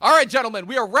right, gentlemen,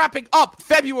 we are wrapping up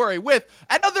February with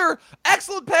another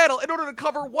excellent panel in order to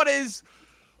cover what is,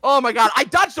 oh my God, I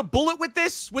dodged a bullet with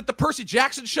this, with the Percy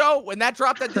Jackson show when that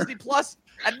dropped on Disney Plus.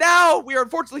 And now we are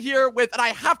unfortunately here with, and I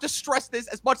have to stress this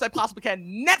as much as I possibly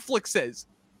can, Netflix's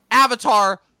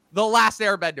Avatar: The Last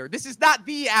Airbender. This is not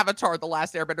the Avatar: The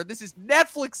Last Airbender. This is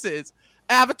Netflix's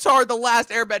Avatar: The Last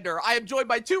Airbender. I am joined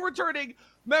by two returning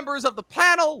members of the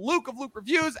panel, Luke of Luke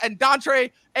Reviews and Dantre,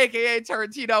 a.k.a.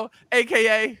 Tarantino,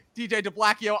 a.k.a. DJ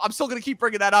DeBlackio. I'm still going to keep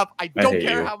bringing that up. I don't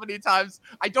care how many times.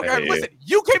 I don't care. Listen,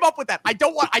 you came up with that. I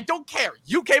don't care.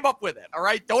 You came up with it, all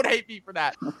right? Don't hate me for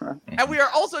that. And we are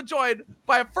also joined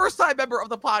by a first-time member of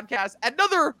the podcast,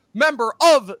 another member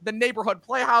of the Neighborhood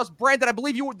Playhouse. Brandon, I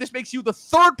believe this makes you the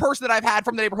third person that I've had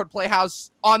from the Neighborhood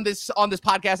Playhouse on this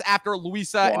podcast after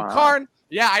Luisa and Karn.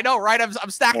 Yeah, I know, right? I'm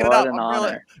stacking it up. I'm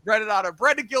really right an honor.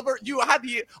 Brandon Gilbert, you had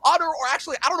the honor, or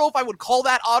actually, I don't know if I would call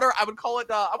that honor. I wouldn't call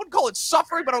it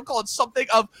suffering, but I would call it something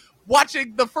of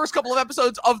watching the first couple of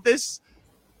episodes of this.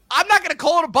 I'm not going to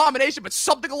call it abomination, but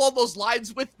something along those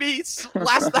lines with me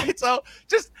last night. So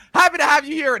just happy to have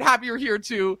you here and happy you're here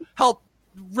to help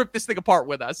rip this thing apart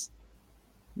with us.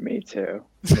 Me too.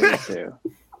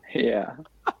 Yeah.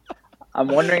 I'm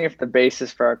wondering if the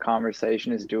basis for our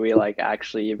conversation is, do we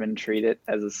actually even treat it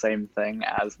as the same thing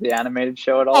as the animated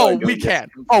show at all? Oh, we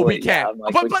can.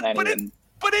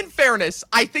 But in fairness,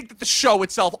 I think that the show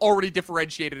itself already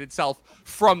differentiated itself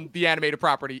from the animated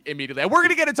property immediately. And we're going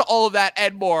to get into all of that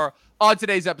and more on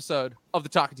today's episode of the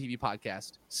Talkin' TV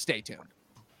podcast. Stay tuned.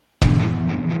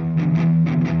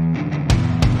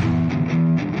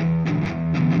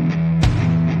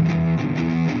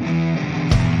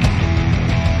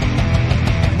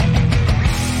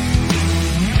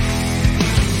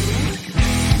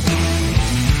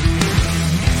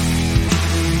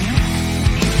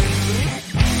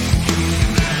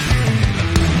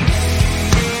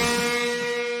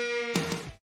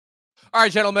 All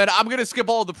right, gentlemen, I'm going to skip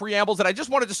all of the preambles, and I just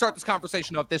wanted to start this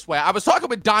conversation up this way. I was talking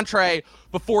with Dantre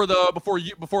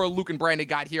before Luke and Brandon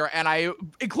got here, and I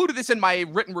included this in my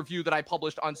written review that I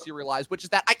published on Serialized, which is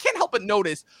that I can't help but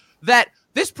notice that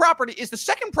this property is the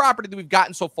second property that we've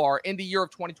gotten so far in the year of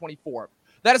 2024.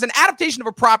 That is an adaptation of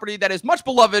a property that is much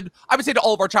beloved, I would say, to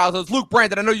all of our childhoods. Luke,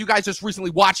 Brandon, I know you guys just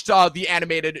recently watched the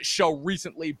animated show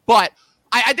recently, but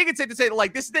I think it's safe to say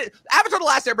that Avatar: The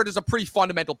Last Airbender is a pretty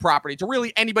fundamental property to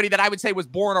really anybody that I would say was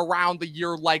born around the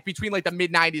year between the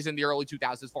mid 90s and the early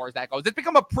 2000s as far as that goes. It's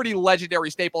become a pretty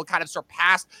legendary staple, kind of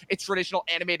surpassed its traditional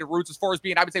animated roots as far as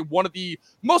being, I would say, one of the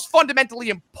most fundamentally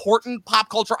important pop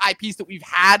culture IPs that we've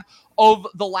had of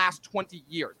the last 20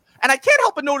 years. And I can't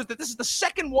help but notice that this is the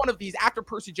second one of these after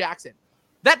Percy Jackson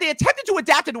that they attempted to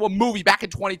adapt into a movie back in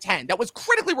 2010 that was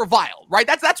critically reviled, right?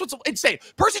 That's what's insane.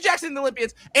 Percy Jackson and the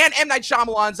Olympians and M. Night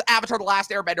Shyamalan's Avatar: The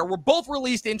Last Airbender were both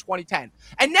released in 2010.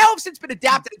 And now have since been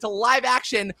adapted into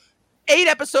live-action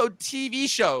 8-episode TV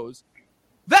shows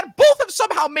that both have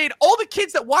somehow made all the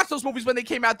kids that watched those movies when they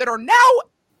came out that are now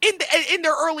in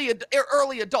their early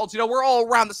adults. We're all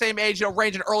around the same age,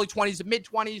 ranging early 20s to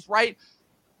mid-20s, right?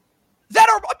 That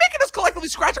are making us collectively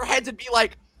scratch our heads and be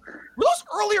like, were those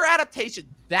earlier adaptations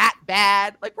that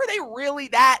bad? Were they really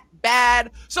that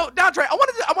bad? So, Dantre, I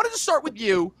wanted to start with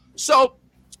you. So,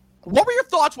 what were your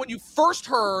thoughts when you first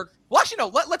heard? Well, actually, no.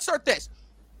 Let's start this.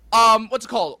 What's it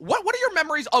called? What are your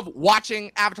memories of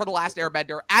watching Avatar: The Last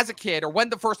Airbender as a kid, or when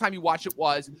the first time you watched it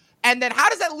was? And then, how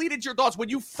does that lead into your thoughts when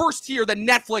you first hear that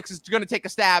Netflix is going to take a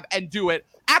stab and do it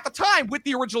at the time with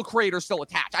the original creator still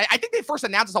attached? I think they first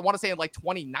announced this, I want to say, in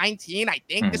 2019. I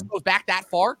think this goes back that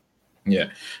far. Yeah.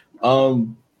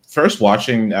 First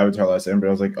watching Avatar: Last Airbender, I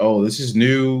was like, oh, this is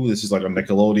new. This is a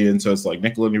Nickelodeon. So it's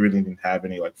Nickelodeon really didn't have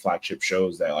any flagship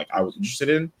shows that I was interested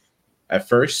in at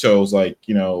first. So it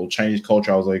was Chinese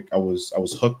culture. I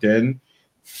was hooked in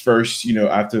first,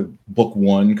 after book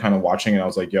one, kind of watching it. I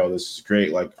was like, yo, this is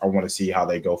great. I want to see how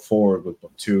they go forward with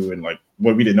book two. And what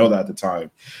we didn't know that at the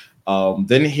time.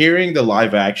 Then hearing the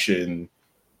live action,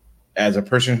 as a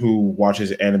person who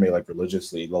watches anime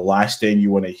religiously, the last thing you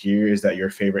want to hear is that your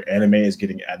favorite anime is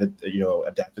getting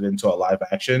adapted into a live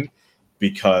action,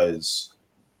 because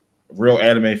real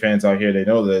anime fans out here, they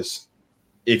know this.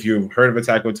 If you've heard of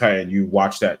Attack on Titan, you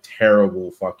watch that terrible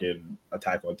fucking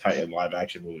Attack on Titan live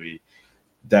action movie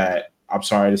that, I'm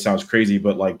sorry, this sounds crazy,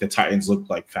 but the Titans look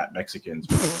like fat Mexicans,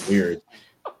 which was weird.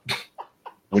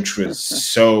 Which was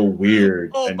so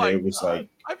weird. Oh, and it was God.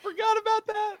 I forgot about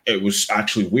that. It was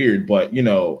actually weird, but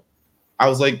I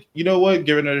was like, you know what,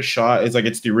 giving it a shot.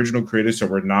 It's the original creator, so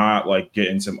we're not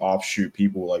getting some offshoot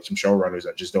people, some showrunners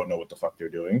that just don't know what the fuck they're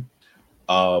doing.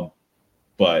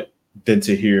 But then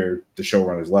to hear the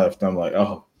showrunners left, I'm like,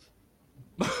 oh,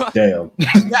 Damn.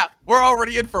 Yeah, we're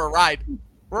already in for a ride.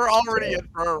 We're already in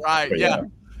for a ride. Yeah.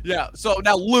 Yeah. So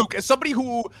now, Luke, as somebody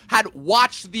who had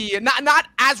watched the not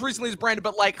as recently as Brandon,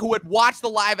 but like who had watched the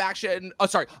live action,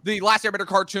 the Last Airbender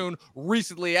cartoon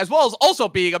recently, as well as also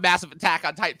being a massive Attack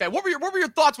on Titan fan. What were your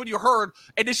thoughts when you heard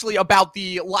initially about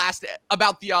the Last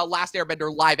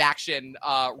Airbender live action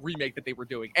remake that they were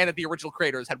doing and that the original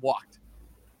creators had walked?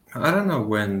 I don't know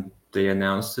when they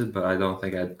announced it, but I don't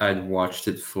think I'd watched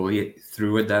it fully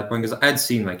through at that point because I'd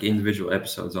seen like individual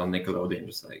episodes on Nickelodeon,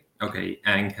 just like, okay,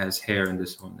 Aang has hair in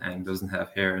this one, Aang doesn't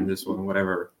have hair in this one,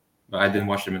 whatever. But I didn't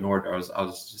watch them in order. I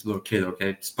was just a little kid.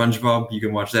 Okay, SpongeBob, you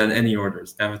can watch that in any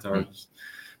orders. Avatar,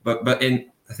 but in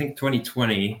I think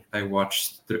 2020, I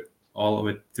watched all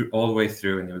the way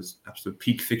through, and it was absolute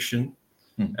peak fiction.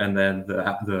 And then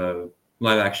the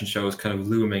live action show is kind of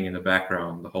looming in the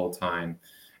background the whole time.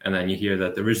 And then you hear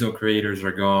that the original creators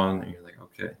are gone, and you're like,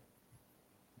 okay,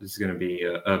 this is going to be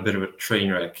a bit of a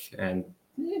train wreck. And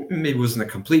maybe it wasn't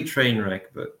a complete train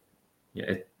wreck, but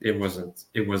yeah, it wasn't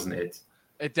it.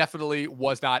 It definitely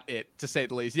was not it, to say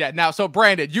the least. Yeah. Now, so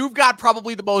Brandon, you've got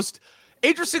probably the most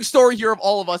interesting story here of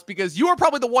all of us because you are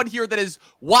probably the one here that has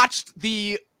watched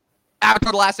the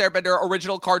Avatar: The Last Airbender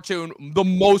original cartoon the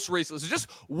most recently. So just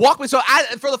walk me. So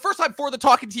for the first time for the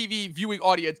Talking TV viewing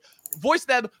audience, voice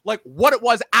them like what it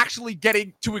was actually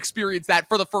getting to experience that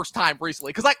for the first time recently.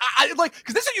 Because like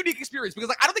because this is a unique experience because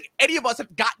like I don't think any of us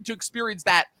have gotten to experience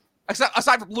that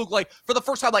aside from Luke like for the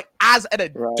first time like as an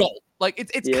adult. Right. Like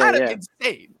it's kind of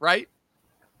insane, right?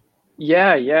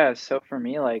 Yeah. So for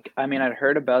me, like I mean, I'd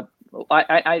heard about.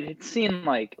 I'd seen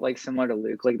like similar to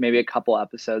Luke, like maybe a couple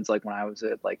episodes like when I was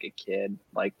a kid,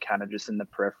 like kind of just in the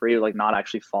periphery, like not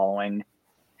actually following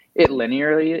it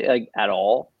linearly like at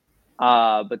all.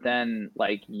 But then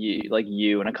like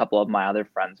you and a couple of my other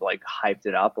friends like hyped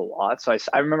it up a lot. So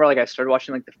I remember like I started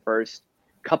watching like the first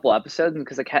couple episodes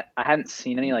because I hadn't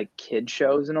seen any like kid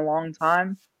shows in a long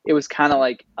time. It was kind of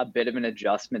like a bit of an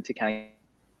adjustment to kind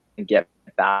of get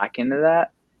back into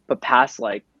that. But past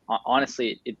like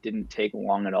honestly, it didn't take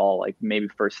long at all. Like maybe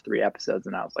first 3 episodes,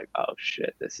 and I was like, "Oh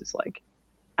shit, this is like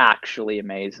actually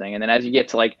amazing." And then as you get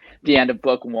to like the end of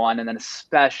book 1, and then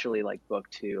especially like book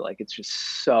 2, like it's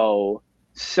just so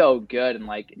good. And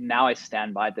like now I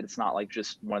stand by that it's not like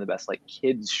just one of the best like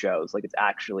kids shows. Like it's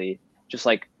actually just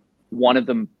like one of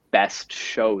the best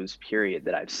shows period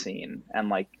that I've seen, and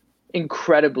like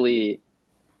incredibly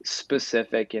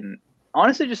specific and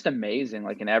honestly just amazing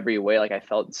like in every way. Like I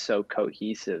felt so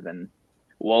cohesive. And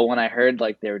well, when I heard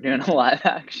like they were doing a live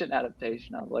action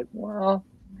adaptation, I was like, well,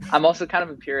 I'm also kind of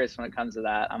a purist when it comes to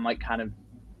that. I'm like kind of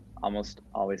almost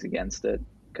always against it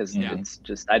because it's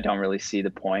just I don't really see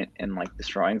the point in like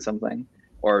destroying something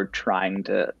or trying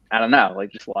to, I don't know,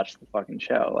 like just watch the fucking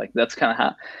show. Like that's kind of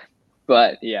how.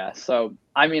 But yeah, so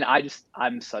I mean,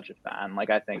 I'm such a fan. Like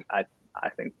I think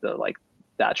the like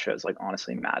that show is like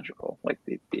honestly magical, like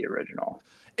the original.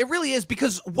 It really is,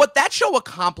 because what that show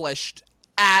accomplished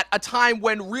at a time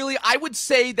when really I would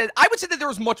say that there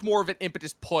was much more of an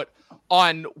impetus put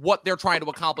on what they're trying to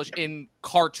accomplish in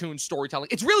cartoon storytelling.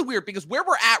 It's really weird because where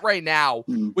we're at right now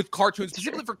with cartoons,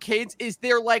 specifically for kids, is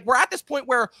we're at this point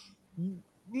where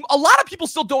a lot of people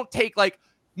still don't take like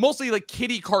mostly like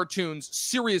kiddie cartoons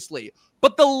seriously.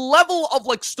 But the level of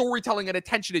like storytelling and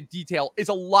attention to detail is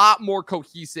a lot more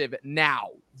cohesive now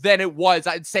than it was,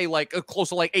 I'd say, like close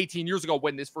to like 18 years ago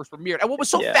when this first premiered. And what was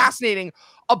so fascinating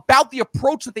about the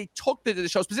approach that they took to the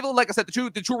show, specifically, like I said,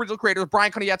 the two original creators,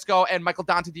 Brian Konietzko and Michael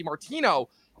Dante DiMartino,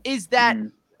 is that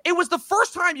it was the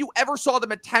first time you ever saw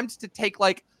them attempt to take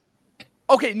like,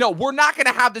 okay, no, we're not going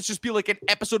to have this just be like an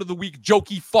episode of the week,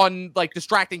 jokey, fun, like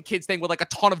distracting kids thing with like a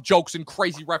ton of jokes and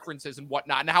crazy references and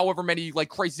whatnot, and however many like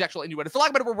crazy sexual innuendo. For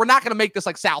lack of a better word, we're not going to make this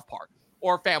like South Park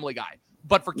or Family Guy,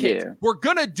 but for kids. We're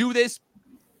going to do this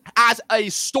as a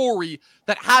story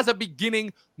that has a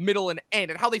beginning, middle, and end.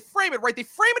 And how they frame it, right? They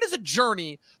frame it as a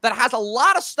journey that has a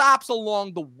lot of stops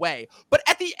along the way. But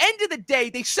at the end of the day,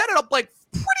 they set it up like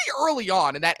pretty early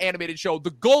on in that animated show.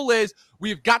 The goal is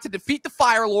we've got to defeat the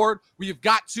Fire Lord. We've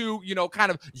got to,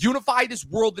 kind of unify this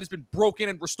world that has been broken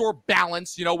and restore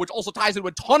balance, which also ties into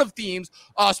a ton of themes,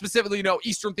 specifically,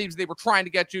 Eastern themes they were trying to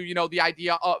get to, the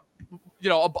idea of,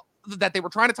 that they were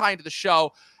trying to tie into the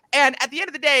show. And at the end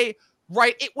of the day,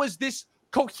 right, it was this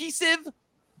cohesive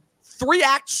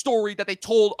 3-act story that they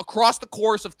told across the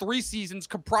course of 3 seasons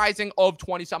comprising of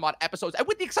 20 some odd episodes. And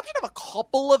with the exception of a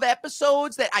couple of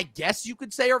episodes that I guess you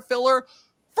could say are filler,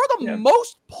 for the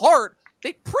most part,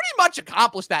 they pretty much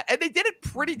accomplished that. And they did it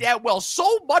pretty damn well.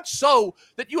 So much so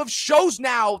that you have shows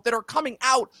now that are coming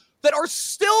out that are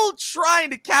still trying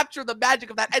to capture the magic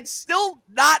of that and still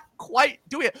not quite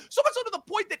doing it. So much so to the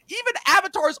point that even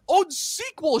Avatar's own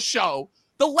sequel show,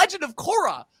 The Legend of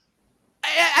Korra,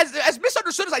 as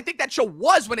misunderstood as I think that show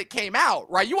was when it came out,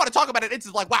 right? You want to talk about it,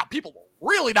 it's like, wow, people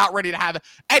were really not ready to have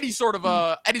any sort of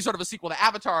a sequel to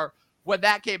Avatar when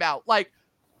that came out. Like,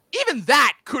 even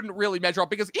that couldn't really measure up,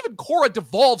 because even Korra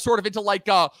devolved sort of into like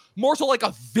more so like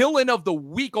a villain of the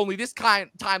week, only this time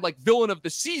like villain of the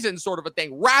season sort of a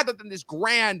thing, rather than this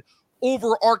grand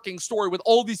overarching story with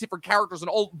all these different characters and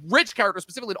all rich characters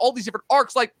specifically and all these different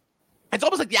arcs. Like, it's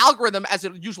almost like the algorithm, as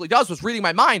it usually does, was reading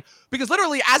my mind, because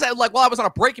literally as I while I was on a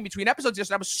break in between episodes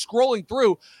yesterday, I was scrolling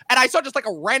through and I saw just like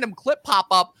a random clip pop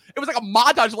up. It was like a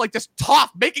montage of like this Toph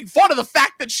making fun of the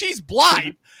fact that she's blind.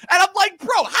 And I'm like,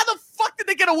 bro, how the fuck did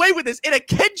they get away with this in a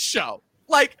kid's show?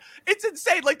 Like, it's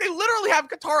insane. Like, they literally have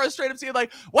Katara straight up saying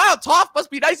like, wow, Toph must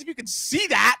be nice if you can see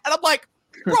that. And I'm like,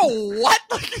 bro, what?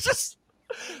 Like, it's just...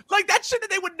 like, that shit that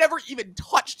they would never even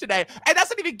touch today. And that's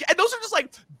not even, and those are just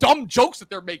like dumb jokes that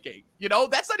they're making, you know?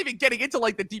 That's not even getting into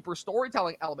like the deeper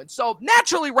storytelling elements. So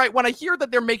naturally, right, when I hear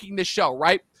that they're making this show,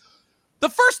 right, the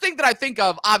first thing that I think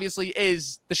of obviously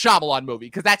is the Shyamalan movie,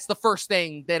 because that's the first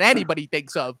thing that anybody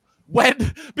thinks of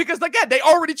when, because again, they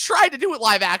already tried to do it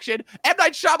live action. M.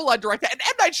 Night Shyamalan directed, and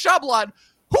M. Night Shyamalan,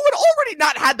 who had already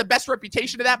not had the best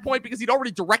reputation at that point because he'd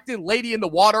already directed Lady in the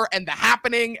Water and The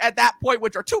Happening at that point,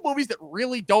 which are two movies that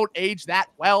really don't age that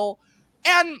well.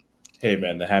 And hey,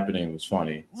 man, The Happening was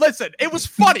funny. Listen, it was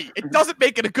funny. It doesn't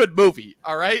make it a good movie,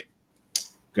 all right?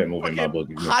 Good movie in my book.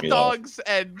 Hot dogs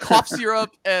and cough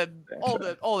syrup and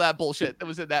all that bullshit that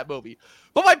was in that movie.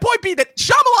 But my point being that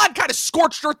Shyamalan kind of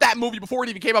scorched earth that movie before it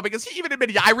even came out, because he even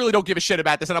admitted, I really don't give a shit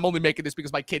about this, and I'm only making this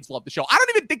because my kids love the show. I don't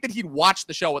even think that he'd watched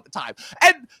the show at the time.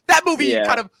 And that movie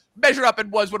kind of measured up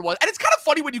and was what it was. And it's kind of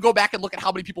funny when you go back and look at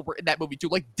how many people were in that movie too.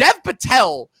 Like, Dev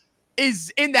Patel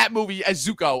is in that movie as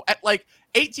Zuko at like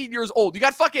 18 years old. You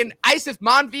got fucking Isif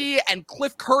Manvi and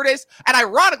Cliff Curtis, and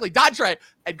ironically, Dantre,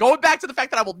 and going back to the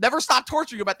fact that I will never stop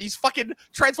torturing you about these fucking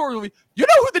Transformers movies, you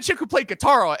know who the chick who played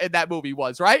Katara in that movie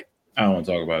was, right? I don't want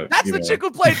to talk about it. That's the chick who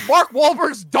played Mark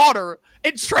Wahlberg's daughter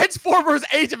in Transformers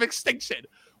Age of Extinction.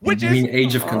 Which is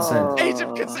Age of Consent. Age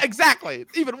of Consent, exactly.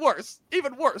 Even worse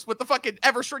with the fucking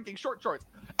ever shrinking short shorts.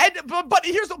 And but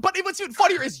what's even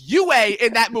funnier is Yue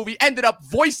in that movie ended up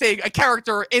voicing a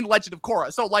character in Legend of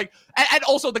Korra. So like, and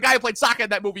also the guy who played Sokka in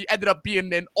that movie ended up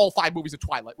being in all 5 movies of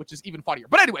Twilight, which is even funnier.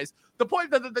 But anyways, the point,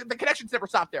 the connections never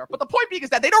stopped there. But the point being is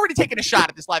that they'd already taken a shot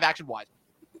at this live action wise.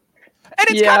 And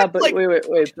it's kind of but like,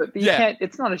 wait, but you can't.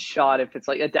 It's not a shot if it's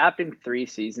like adapting 3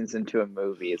 seasons into a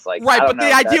movie. It's like, right, but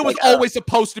the idea was always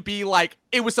supposed to be like,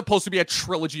 it was supposed to be a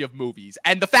trilogy of movies,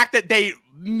 and the fact that they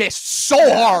missed so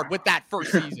hard with that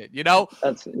first season, you know,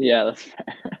 that's fair.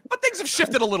 But things have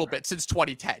shifted a little bit since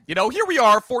 2010. You know, here we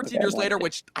are 14 years later,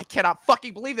 which I cannot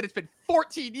fucking believe that it's been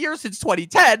 14 years since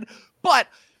 2010. But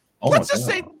let's just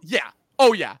say,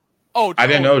 I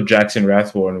didn't know Jackson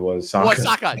Rathbone was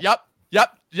Sokka. Yep.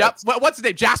 What's his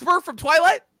name? Jasper from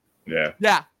Twilight?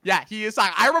 Yeah. Yeah, he is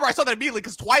Sokka. I remember I saw that immediately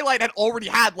because Twilight had already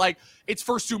had like its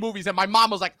first 2 movies, and my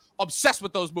mom was like obsessed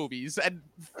with those movies, and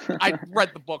I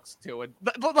read the books too. And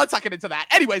let's not get into that.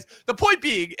 Anyways, the point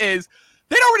being is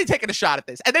they'd already taken a shot at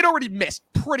this, and they'd already missed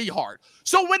pretty hard.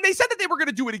 So when they said that they were going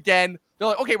to do it again, they're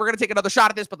like, okay, we're going to take another shot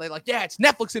at this, but they're like, yeah, it's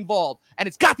Netflix involved, and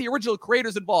it's got the original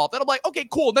creators involved. And I'm like, okay,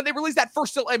 cool. And then they released that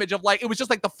first still image of like, it was just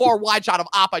like the far wide shot of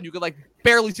Appa, and you could like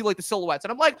barely see like the silhouettes.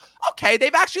 And I'm like, okay,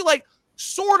 they've actually like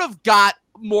sort of got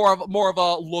more of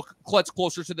a look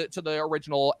closer to the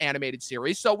original animated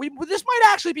series. So this might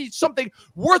actually be something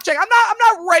worth checking. I'm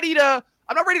not ready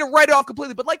to write it off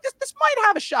completely, but like this might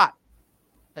have a shot.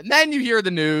 And then you hear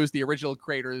the news, the original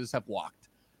creators have walked.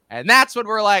 And that's when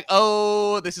we're like,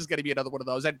 oh, this is going to be another one of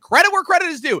those. And credit where credit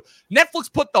is due.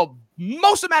 Netflix put the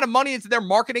most amount of money into their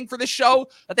marketing for this show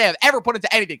that they have ever put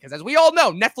into anything. Because as we all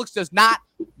know, Netflix does not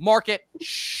market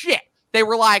shit. They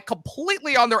rely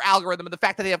completely on their algorithm and the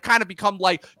fact that they have kind of become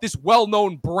like this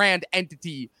well-known brand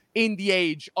entity in the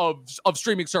age of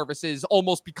streaming services,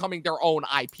 almost becoming their own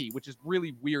IP, which is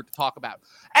really weird to talk about.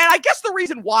 And I guess the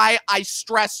reason why I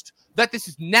stressed that this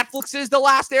is Netflix's The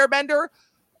Last Airbender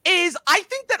is I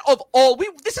think that of all,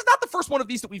 this is not the first one of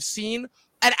these that we've seen,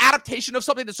 an adaptation of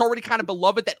something that's already kind of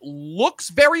beloved that looks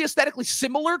very aesthetically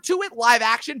similar to it, live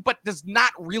action, but does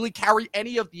not really carry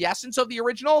any of the essence of the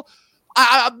original.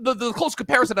 The close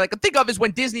comparison that I can think of is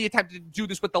when Disney attempted to do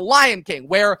this with The Lion King,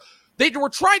 where they were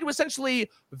trying to essentially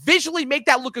visually make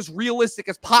that look as realistic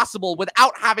as possible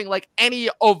without having like any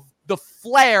of the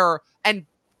flair and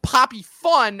poppy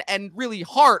fun and really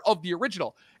heart of the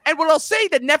original. And what I'll say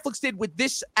that Netflix did with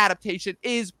this adaptation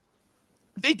is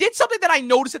they did something that I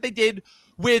noticed that they did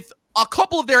with a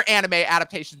couple of their anime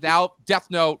adaptations now, Death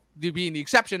Note being the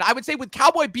exception. I would say with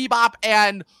Cowboy Bebop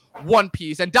and One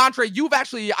Piece. And Dantre, you've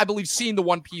actually, I believe, seen the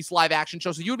One Piece live action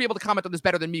show, so you would be able to comment on this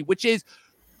better than me, which is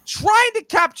trying to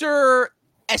capture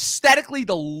aesthetically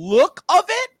the look of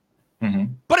it.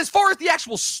 But as far as the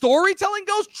actual storytelling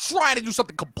goes, trying to do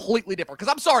something completely different.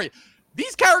 Because I'm sorry,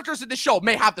 these characters in the show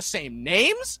may have the same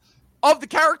names of the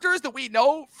characters that we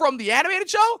know from the animated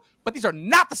show, but these are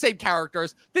not the same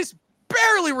characters. This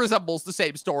barely resembles the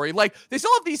same story. Like, they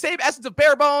still have the same essence of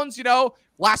bare bones, you know,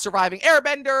 last surviving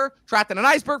airbender, trapped in an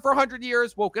iceberg for 100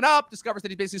 years, woken up, discovers that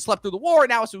he basically slept through the war, and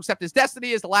now has to accept his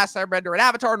destiny as the last airbender and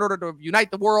Avatar in order to unite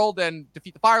the world and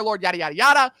defeat the Fire Lord, yada, yada,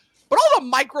 yada. But all the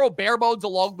micro bare bones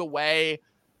along the way,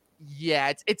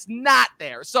 yeah, it's not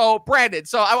there. So, Brandon,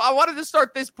 I wanted to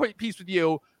start this piece with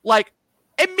you. Like,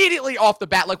 immediately off the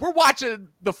bat, like, we're watching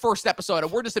the first episode,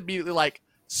 and we're just immediately like,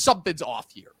 something's off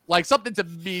here. Like, something's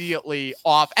immediately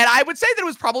off. And I would say that it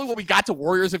was probably when we got to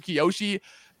Warriors of Kyoshi,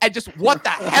 and just what the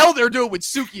hell they're doing with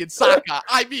Suki and Sokka.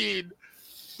 I mean,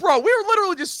 bro, we were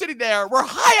literally just sitting there. We're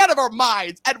high out of our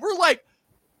minds, and we're like,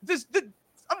 let's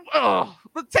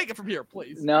take it from here,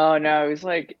 please. No, it was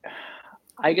like,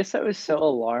 I guess I was so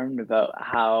alarmed about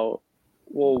how,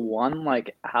 well, one,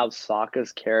 like, how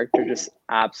Sokka's character just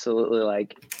absolutely,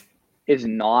 like, is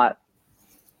not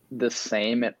the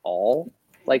same at all.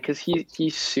 Like, because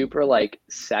he's super, like,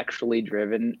 sexually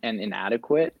driven and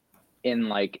inadequate in,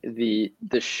 like, the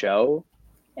show.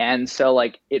 And so,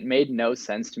 like, it made no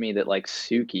sense to me that, like,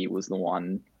 Suki was the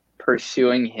one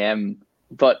pursuing him,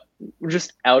 but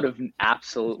just out of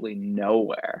absolutely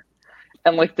nowhere.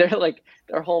 And like their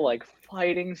whole like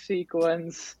fighting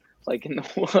sequence, like in the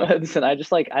woods, and I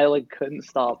couldn't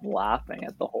stop laughing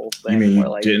at the whole thing. You mean where,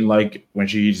 you like, didn't like when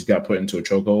she just got put into a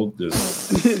chokehold?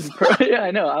 Yeah,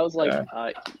 I know. I was like,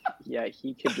 yeah,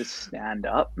 he could just stand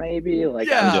up, maybe. Like,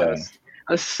 yeah.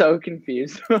 I was so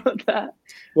confused about that.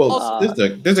 Well,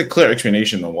 there's a clear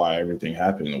explanation of why everything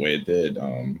happened the way it did.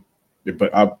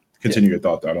 But I'll continue your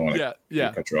thought. Though. I don't want to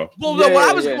cut you off. Well, no, what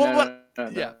I was,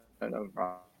 no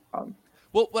problem.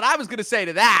 Well, what I was gonna say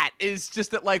to that is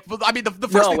just that, like, I mean, the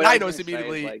first thing I noticed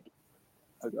immediately.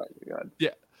 Oh God. Yeah.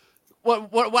 What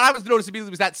I was noticing immediately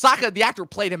was that Sokka, the actor,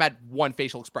 played him, had one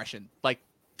facial expression, like,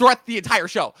 throughout the entire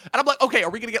show. And I'm like, okay, are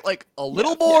we gonna get like a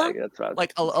little more,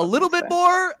 like a little bit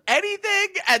more, anything?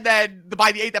 And then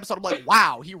by the 8th episode, I'm like,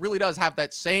 wow, he really does have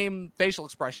that same facial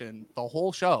expression the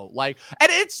whole show. Like, and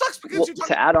it sucks because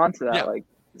to add on to that, like,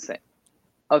 say,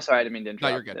 oh, sorry, I didn't mean to interrupt. No,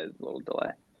 you're good. There's a little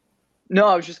delay. No,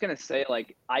 I was just gonna say,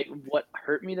 like, what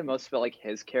hurt me the most about like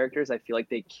his characters, I feel like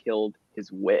they killed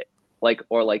his wit, like,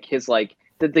 or like his like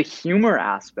the humor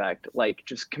aspect, like,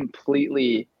 just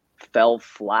completely fell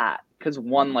flat. Because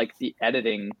one, like, the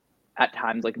editing at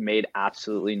times like made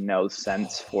absolutely no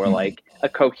sense for like a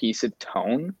cohesive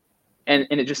tone, and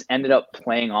it just ended up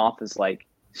playing off as like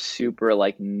super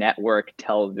like network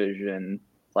television.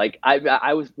 Like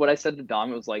I was, what I said to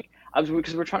Dom, it was like,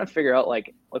 because we're trying to figure out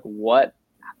like what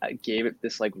gave it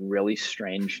this like really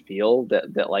strange feel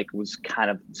that like was kind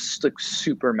of like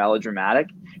super melodramatic.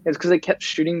 It's because they kept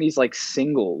shooting these like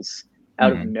singles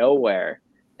out of nowhere,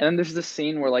 and then there's the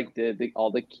scene where like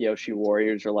all the Kyoshi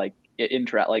warriors are like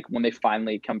interact, like when they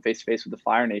finally come face to face with the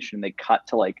Fire Nation, they cut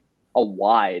to like a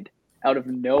wide out of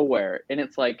nowhere, and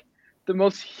it's like the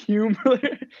most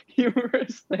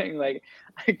humorous thing. Like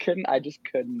I just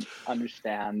couldn't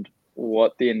understand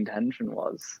what the intention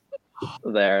was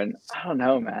there. And I don't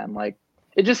know, man, like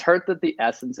it just hurt that the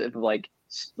essence of like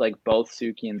both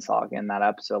Suki and Sokka in that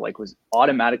episode like was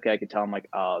automatically, I could tell, I'm like,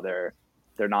 oh, they're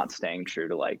not staying true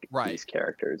to like these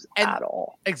characters at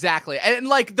all. Exactly. And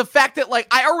like the fact that like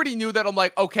I already knew that, I'm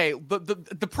like, okay,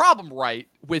 the problem right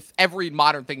with every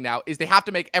modern thing now is they have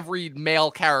to make every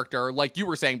male character, like you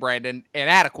were saying, Brandon,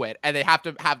 inadequate, and they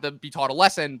have them be taught a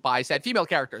lesson by said female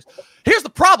characters. Here's the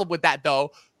problem with that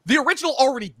though. The original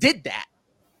already did that.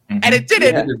 And it did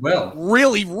it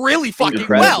really, really fucking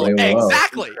well.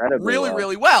 Exactly.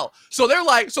 Really well. So they're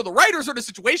like, so the writers are in a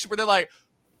situation where they're like,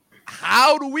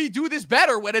 how do we do this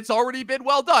better when it's already been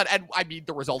well done? And I mean,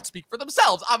 the results speak for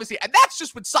themselves, obviously. And that's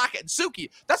just with Sokka and Suki.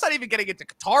 That's not even getting into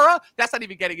Katara. That's not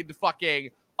even getting into fucking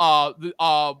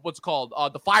what's it called?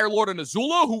 The Fire Lord and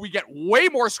Azula, who we get way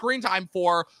more screen time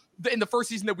for in the first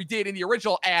season that we did in the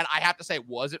original. And I have to say,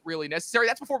 was it really necessary?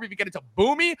 That's before we even get into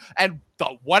Boomy and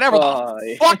the whatever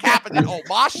the fuck happened at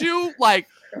Omashu.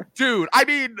 Dude, I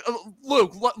mean,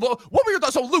 Luke, what were your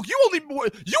thoughts? So, Luke, you only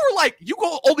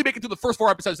make it through the first 4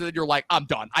 episodes, and then you're like, I'm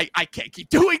done. I can't keep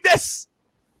doing this.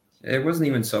 It wasn't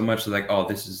even so much like, oh,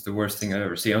 this is the worst thing I've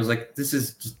ever seen. I was like, this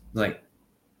is just like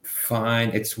fine.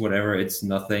 It's whatever. It's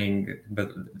nothing,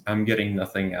 but I'm getting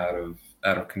nothing out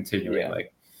of continuing. Yeah.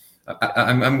 Like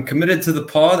I'm committed to the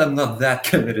pod. I'm not that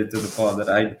committed to the pod that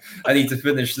I need to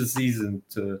finish the season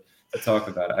to talk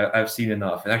about it. I've seen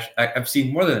enough. And actually, I've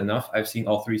seen more than enough. I've seen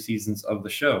all 3 seasons of the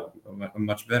show, a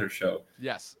much better show.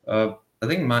 Yes. I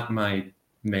think my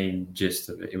main gist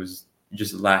of it was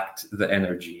just lacked the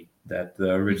energy that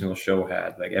the original show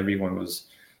had. Like everyone was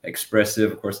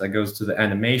expressive. Of course, that goes to the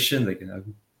animation. They can have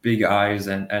big eyes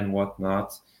and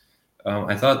whatnot.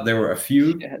 I thought there were a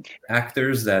few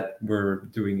actors that were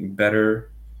doing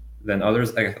better than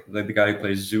others. Like the guy who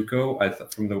plays Zuko, I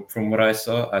thought from what I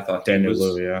saw, I thought Daniel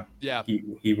Liu, Yeah.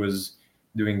 he was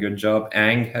doing a good job.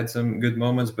 Aang had some good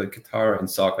moments, but Katara and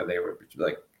Sokka, they were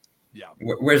like, Yeah.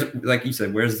 Where's, like you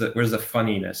said, where's the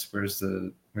funniness? Where's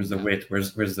the wit?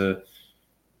 Where's the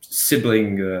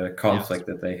sibling conflict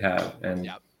that they have? And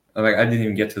like I didn't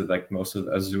even get to like most of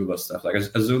the Azula stuff. Like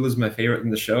Azula's my favorite in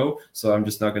the show, so I'm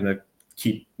just not gonna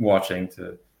keep watching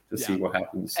to see what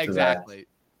happens.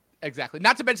 Exactly.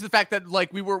 Not to mention the fact that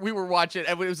like we were watching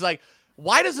and it was like,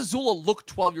 why does Azula look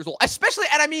 12 years old? Especially,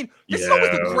 and I mean, this is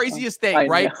always the craziest thing,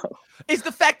 right? Is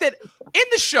the fact that in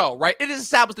the show, right, it is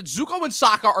established that Zuko and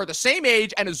Sokka are the same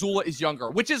age and Azula is younger,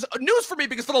 which is news for me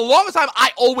because for the longest time,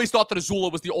 I always thought that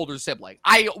Azula was the older sibling.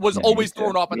 I was always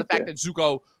thrown off by the fact that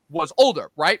Zuko was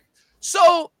older, right?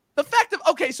 So the fact of,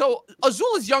 okay, so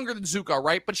Azula's younger than Zuko,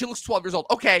 right? But she looks 12 years old.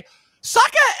 Okay,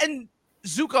 Sokka and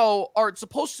Zuko are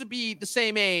supposed to be the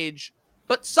same age,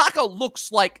 but Sokka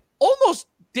looks like almost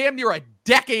damn near a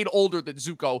decade older than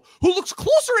Zuko, who looks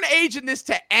closer in age in this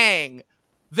to Aang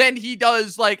than he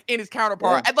does like in his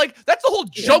counterpart. And like that's the whole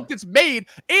joke that's made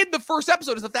in the first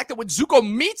episode is the fact that when Zuko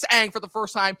meets Aang for the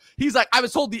first time, he's like, I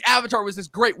was told the Avatar was this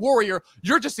great warrior.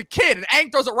 You're just a kid. And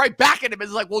Aang throws it right back at him and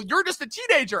is like, well, you're just a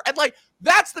teenager. And like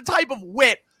that's the type of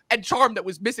wit and charm that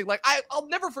was missing. Like I'll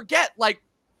never forget like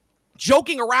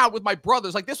joking around with my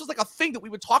brothers. Like this was like a thing that we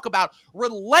would talk about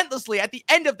relentlessly at the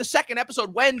end of the second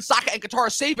episode when Sokka and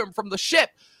Katara save him from the ship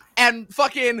and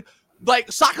fucking like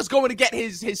Sokka's going to get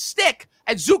his stick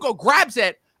and Zuko grabs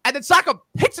it and then Sokka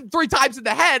hits him 3 times in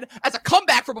the head as a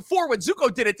comeback from before when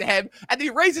Zuko did it to him, and then he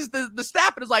raises the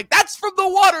staff and is like, that's from the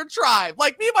Water Tribe.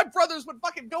 Like me and my brothers would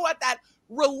fucking go at that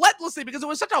relentlessly because it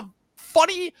was such a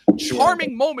funny,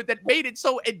 charming moment that made it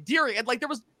so endearing. And like there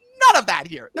was none of that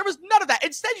here. There was none of that.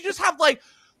 Instead, you just have like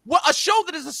a show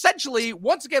that is essentially,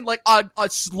 once again, like a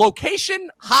location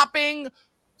hopping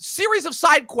series of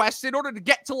side quests in order to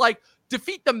get to like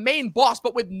defeat the main boss,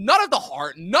 but with none of the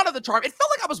heart, none of the charm. It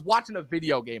felt like I was watching a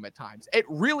video game at times. It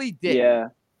really did.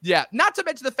 Yeah. Not to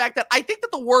mention the fact that I think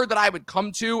that the word that I would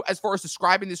come to as far as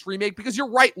describing this remake, because you're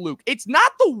right, Luke, it's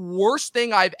not the worst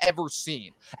thing I've ever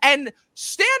seen. And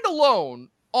standalone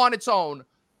on its own,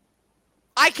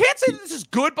 I can't say that this is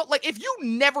good, but like if you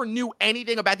never knew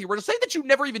anything about the original, say that you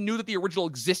never even knew that the original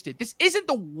existed, this isn't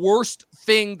the worst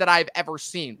thing that I've ever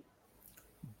seen.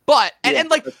 But, and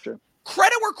like,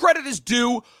 credit where credit is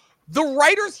due, the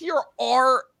writers here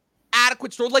are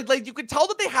adequate story. Like you can tell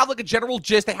that they have like a general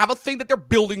gist, they have a thing that they're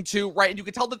building to, right? And you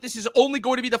can tell that this is only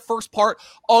going to be the first part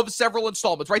of several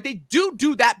installments, right? They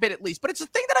do that bit at least, but it's a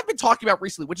thing that I've been talking about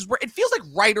recently, which is where it feels like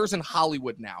writers in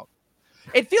Hollywood now.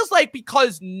 It feels like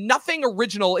because nothing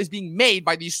original is being made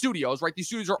by these studios, right? These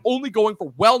studios are only going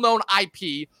for well-known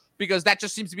IP because that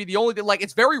just seems to be the only thing. Like,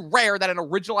 it's very rare that an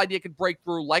original idea can break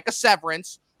through, like a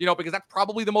Severance, you know, because that's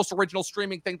probably the most original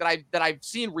streaming thing that I've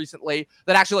seen recently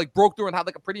that actually like broke through and had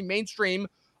like a pretty mainstream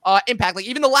impact. Like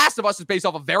even The Last of Us is based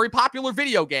off a very popular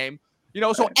video game, you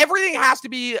know, so everything has to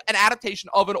be an adaptation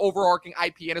of an overarching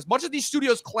IP. And as much as these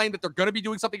studios claim that they're going to be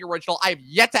doing something original, I have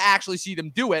yet to actually see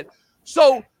them do it.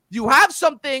 So you have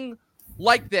something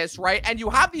like this, right? And you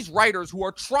have these writers who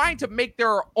are trying to make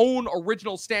their own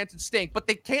original stance and stink, but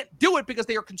they can't do it because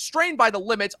they are constrained by the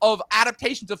limits of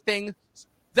adaptations of things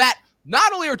that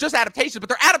not only are just adaptations, but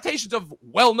they're adaptations of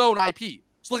well-known IP.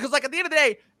 So, because like at the end of the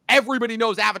day, everybody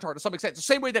knows Avatar to some extent. It's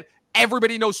the same way that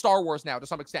everybody knows Star Wars now to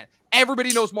some extent.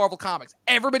 Everybody knows Marvel Comics.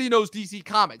 Everybody knows DC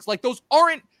Comics. Like those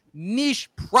aren't niche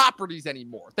properties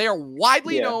anymore. They are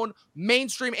widely known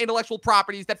mainstream intellectual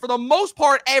properties that for the most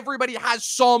part everybody has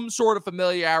some sort of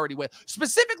familiarity with,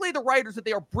 specifically the writers that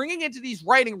they are bringing into these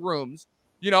writing rooms,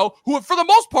 you know, who have for the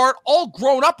most part all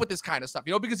grown up with this kind of stuff,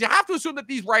 you know, because you have to assume that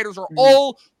these writers are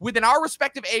all within our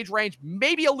respective age range,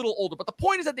 maybe a little older, but the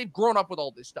point is that they've grown up with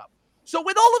all this stuff. So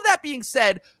with all of that being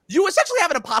said, you essentially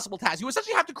have an impossible task. You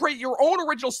essentially have to create your own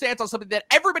original stance on something that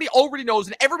everybody already knows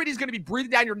and everybody's going to be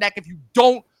breathing down your neck if you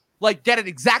don't like get it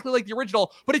exactly like the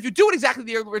original. But if you do it exactly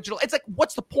the original, it's like,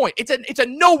 what's the point? It's a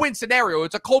no-win scenario.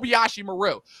 It's a Kobayashi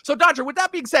Maru. So Dodger, with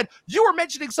that being said, you were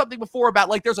mentioning something before about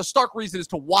like there's a stark reason as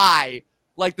to why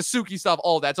like the Suki stuff,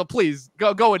 all that. So please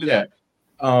go into that.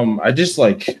 I just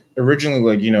like originally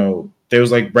like, you know, there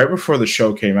was like right before the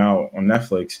show came out on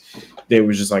Netflix, there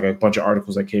was just like a bunch of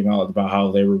articles that came out about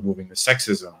how they were removing the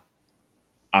sexism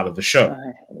out of the show.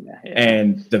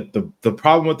 And the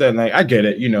problem with that, and I get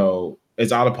it, you know,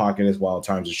 it's out of pocket as well.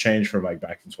 Times have changed from like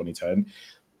back in 2010.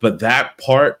 But that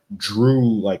part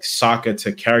drew like Sokka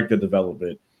to character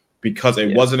development because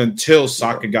it wasn't until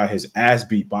Sokka got his ass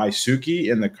beat by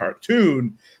Suki in the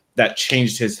cartoon that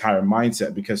changed his entire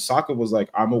mindset, because Sokka was like,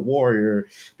 I'm a warrior,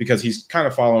 because he's kind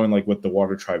of following like what the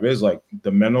water tribe is, like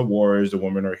the men are warriors, the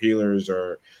women are healers,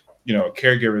 or, you know,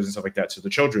 caregivers and stuff like that to the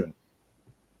children.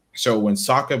 So when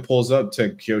Sokka pulls up to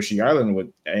Kyoshi Island with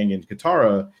Aang and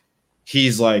Katara,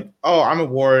 he's like, oh, I'm a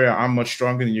warrior, I'm much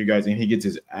stronger than you guys, and he gets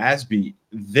his ass beat.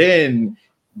 Then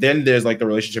there's like the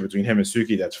relationship between him and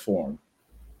Suki that's formed.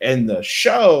 And the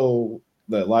show,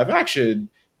 the live action,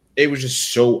 it was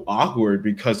just so awkward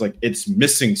because like it's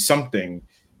missing something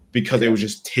because it was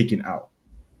just taken out.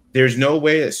 There's no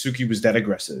way that Suki was that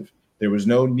aggressive. There was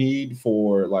no need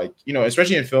for like, you know,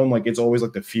 especially in film, like it's always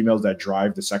like the females that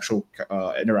drive the sexual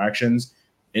interactions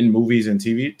in movies and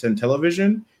TV and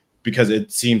television because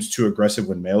it seems too aggressive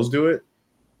when males do it.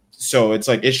 So it's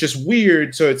like, it's just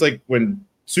weird. So it's like when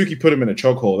Suki put him in a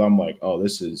chokehold, I'm like, oh,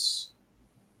 this is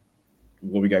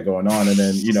what we got going on. And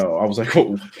then, you know, I was like,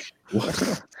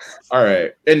 what? All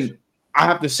right. And I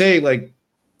have to say, like,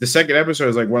 the second episode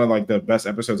is like one of like the best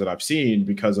episodes that I've seen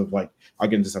because of like, I'll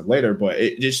get into stuff later, but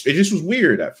it just was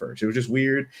weird at first. It was just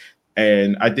weird.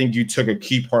 And I think you took a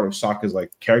key part of Sokka's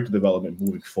like character development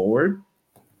moving forward.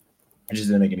 It just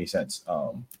didn't make any sense.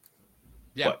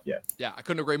 Yeah, I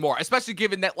couldn't agree more, especially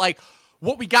given that like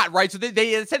what we got, right? So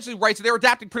they essentially, right, so they're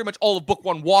adapting pretty much all of book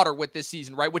 1 Water with this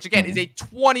season, right? Which again is a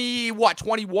 22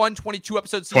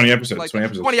 episode season.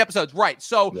 20 episodes, right?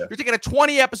 So you're taking a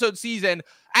 20 episode season,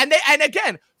 and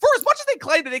again, for as much as they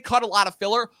claim that they cut a lot of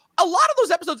filler, a lot of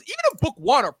those episodes, even in book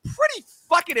 1, are pretty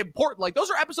fucking important. Like those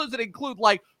are episodes that include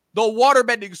like the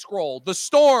waterbending scroll, the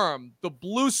storm, the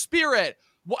blue spirit.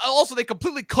 Also, they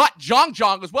completely cut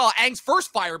Zhang as well, Aang's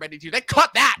first firebending team. They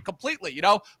cut that completely, you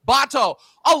know? Bato.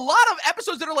 A lot of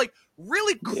episodes that are, like,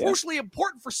 really crucially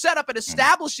important for setup and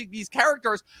establishing these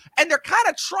characters, and they're kind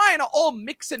of trying to all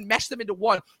mix and mesh them into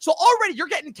one. So already you're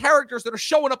getting characters that are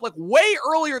showing up, like, way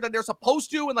earlier than they're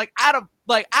supposed to and, like, out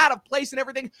of place and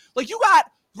everything. Like, you got...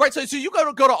 Right, so you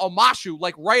go to Omashu,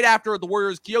 like, right after the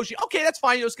Warriors Kyoshi. Okay, that's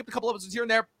fine. You know, skip a couple episodes here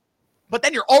and there. But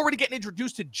then you're already getting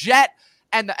introduced to Jet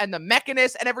and the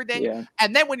Mechanist and everything. Yeah.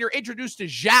 And then when you're introduced to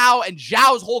Zhao, and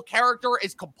Zhao's whole character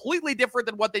is completely different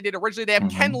than what they did originally. They have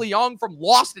Ken Leung from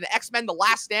Lost and X-Men The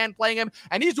Last Stand playing him,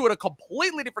 and he's doing a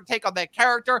completely different take on that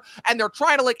character. And they're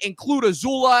trying to like include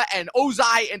Azula and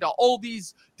Ozai into all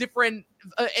these different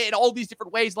in all these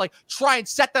different ways, like try and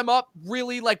set them up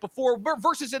really like before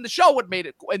versus in the show. What made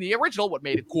it in the original, what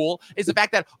made it cool is the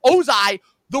fact that Ozai,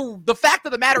 the fact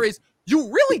of the matter is,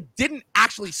 you really didn't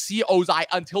actually see Ozai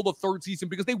until the 3rd season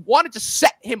because they wanted to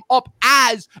set him up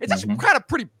as, it's actually kind of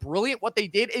pretty brilliant what they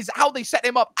did is how they set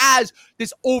him up as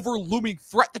this overlooming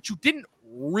threat that you didn't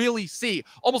really see.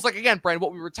 Almost like, again, Brandon,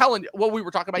 what we were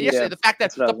talking about yesterday, the fact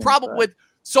that the problem with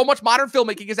so much modern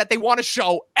filmmaking is that they want to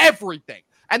show everything.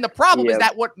 And the problem is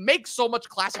that what makes so much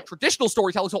classic traditional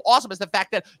storytelling so awesome is the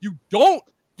fact that you don't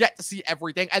get to see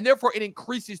everything, and therefore it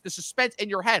increases the suspense in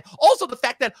your head. Also, the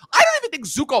fact that I don't even think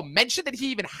Zuko mentioned that he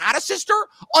even had a sister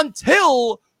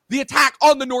until the attack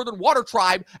on the Northern Water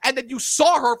Tribe, and then you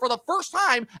saw her for the first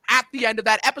time at the end of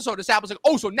that episode, establishing,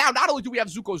 oh, so now not only do we have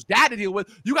Zuko's dad to deal with,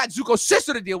 you got Zuko's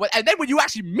sister to deal with, and then when you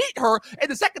actually meet her in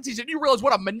the 2nd season, you realize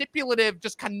what a manipulative,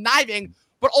 just conniving,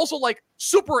 but also like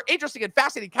super interesting and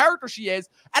fascinating character she is.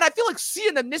 And I feel like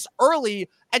seeing them this early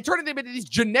and turning them into these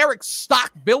generic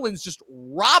stock villains just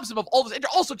robs them of all this. And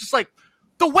also just like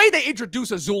the way they introduce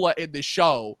Azula in this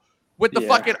show with the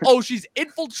fucking, oh, she's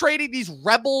infiltrating these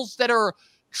rebels that are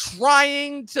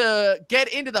trying to get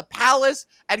into the palace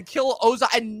and kill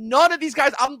Ozai. And none of these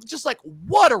guys, I'm just like,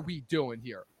 what are we doing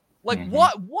here? Like,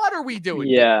 what are we doing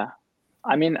here?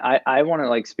 I mean, I want to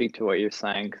like speak to what you're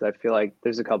saying because I feel like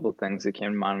there's a couple of things that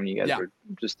came to mind when you guys were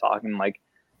just talking. Like,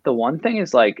 the one thing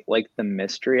is like the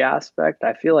mystery aspect.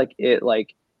 I feel like it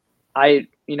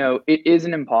is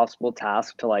an impossible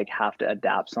task to like have to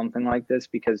adapt something like this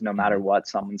because no matter what,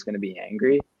 someone's going to be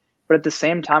angry. But at the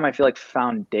same time, I feel like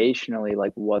foundationally,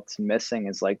 like what's missing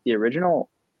is like the original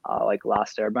like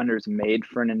Last Airbender is made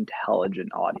for an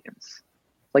intelligent audience.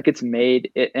 like it's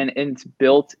made it, and it's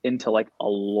built into like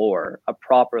a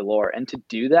proper lore. And to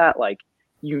do that, like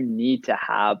you need to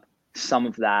have some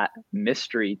of that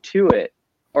mystery to it,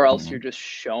 or else you're just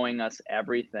showing us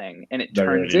everything, and it That we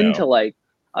turns already know. into like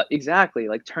exactly,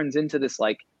 like turns into this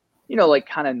like, you know, like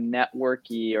kind of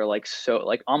networky, or like so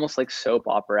like almost like soap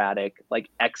operatic like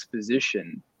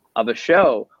exposition of a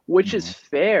show, which is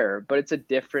fair, but it's a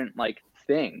different like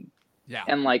thing. Yeah.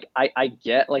 And like I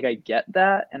get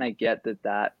that, and I get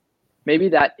that maybe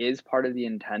that is part of the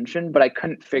intention, but I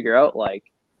couldn't figure out like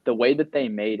the way that they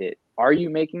made it. Are you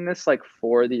making this like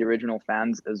for the original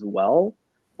fans as well,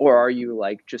 or are you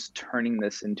like just turning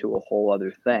this into a whole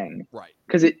other thing? Right.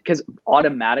 Because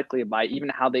automatically, by even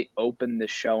how they open the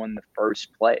show in the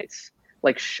first place,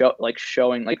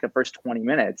 showing like the first 20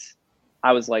 minutes,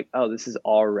 I was like, oh, this is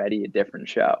already a different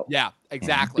show. Yeah,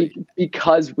 exactly.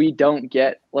 Because we don't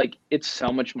get like, it's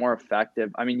so much more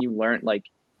effective. I mean, you learn like,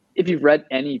 if you've read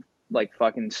any like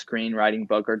fucking screenwriting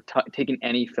book, or taken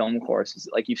any film courses,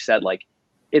 like you said, like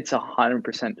it's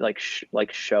 100%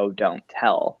 like show don't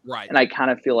tell. Right. And I kind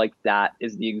of feel like that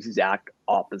is the exact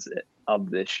opposite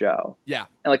of this show. Yeah.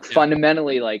 And like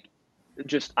fundamentally, like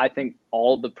just I think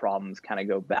all the problems kind of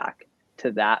go back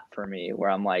to that for me, where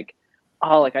I'm like,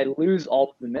 oh, like I lose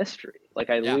all of the mystery. Like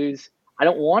I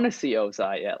don't want to see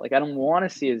Ozai yet. Like I don't want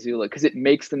to see Azula, because it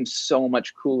makes them so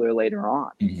much cooler later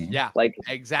on. Yeah, like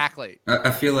exactly.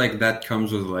 I feel like that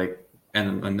comes with like,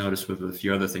 and I noticed with a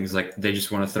few other things, like they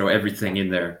just want to throw everything in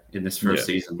there in this first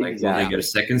season. Like, will they get a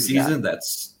second season?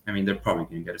 That's, I mean, they're probably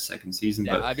going to get a second season.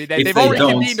 Yeah, but I mean, they've already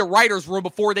convened a writer's room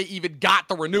before they even got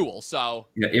the renewal. So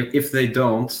yeah, if they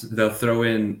don't, they'll throw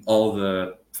in all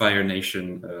the Fire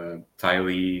Nation, Ty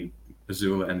Lee,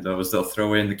 Azula, and those. They'll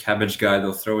throw in the Cabbage Guy.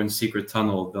 They'll throw in Secret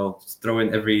Tunnel. They'll throw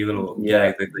in every little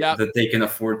gag that they can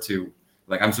afford to.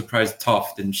 Like, I'm surprised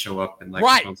Toph didn't show up. And like,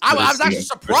 right, I was actually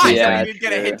surprised that we didn't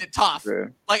get a hint at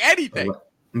Toph. Like anything.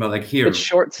 But like here, it's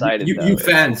short-sighted. You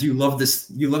fans, you love this.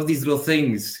 You love these little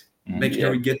things. Make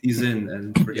sure we get these in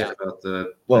and forget about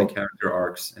the character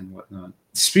arcs and whatnot.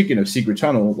 Speaking of Secret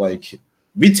Tunnel, like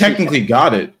we technically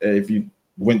got it. If you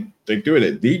went through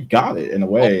it, we got it in a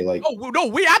way. No,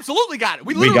 we absolutely got it.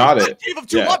 We got it. Cave of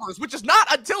Two Lovers, which is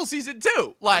not until season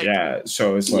 2. Like,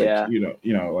 so it's like you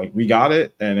know, like we got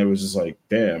it, and it was just like,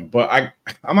 damn. But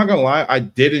I'm not gonna lie, I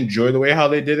did enjoy the way how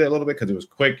they did it a little bit, because it was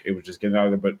quick. It was just getting out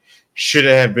of there. But should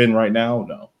it have been right now?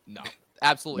 No,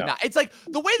 absolutely not. It's like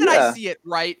the way that I see it,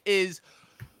 right, is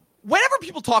whenever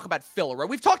people talk about filler, right?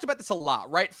 We've talked about this a lot,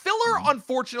 right? Filler,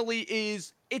 unfortunately,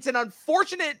 it's an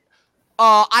unfortunate,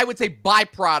 I would say,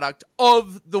 byproduct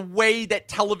of the way that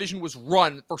television was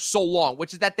run for so long,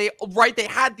 which is that they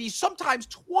had these sometimes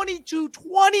 22,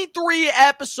 23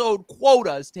 episode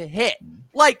quotas to hit.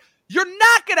 Like, you're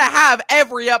not going to have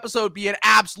every episode be an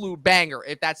absolute banger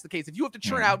if that's the case. If you have to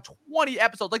churn out 20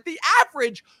 episodes, like the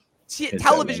average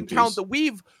television count that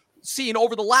we've seen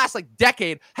over the last like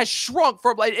decade has shrunk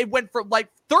from like, it went from like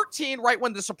 13 right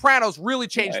when The Sopranos really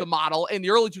changed the model in the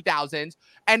early 2000s,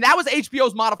 and that was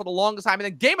HBO's model for the longest time, and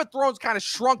then Game of Thrones kind of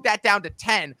shrunk that down to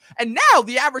 10, and now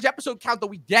the average episode count that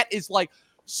we get is like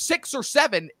 6 or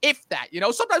 7, if that, you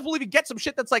know. Sometimes we'll even get some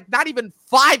shit that's like not even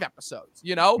 5 episodes,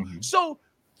 you know. So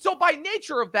by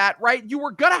nature of that, right, you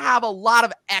were gonna have a lot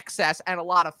of excess and a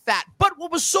lot of fat. But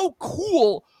what was so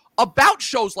cool about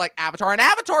shows like Avatar, and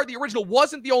Avatar, the original,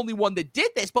 wasn't the only one that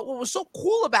did this, but what was so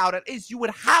cool about it is you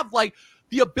would have like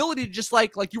the ability to just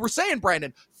like you were saying,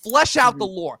 Brandon, flesh out the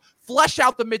lore, flesh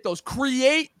out the mythos,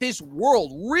 create this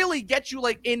world, really get you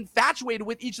like infatuated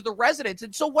with each of the residents.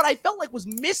 And so what I felt like was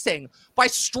missing by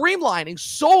streamlining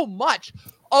so much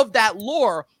of that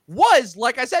lore was,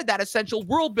 like I said, that essential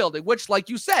world building, which, like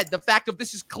you said, the fact of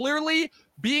this is clearly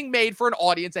being made for an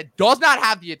audience that does not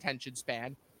have the attention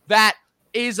span, that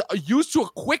is used to a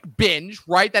quick binge,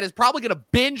 right? That is probably going to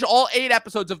binge all 8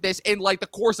 episodes of this in like the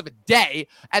course of a day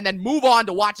and then move on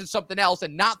to watching something else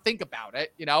and not think about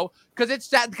it, you know? Because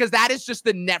that is just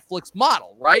the Netflix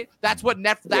model, right? That's what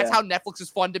that's how Netflix has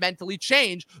fundamentally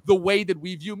changed the way that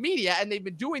we view media, and they've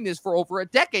been doing this for over a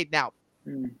decade now.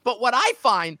 But what I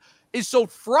find is so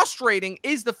frustrating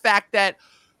is the fact that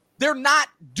they're not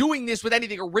doing this with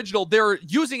anything original. They're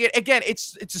using it, again,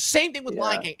 it's the same thing with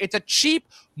Lion King. It's a cheap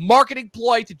marketing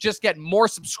ploy to just get more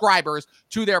subscribers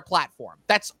to their platform.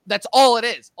 That's all it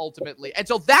is, ultimately. And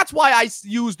so that's why I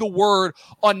use the word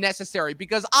unnecessary,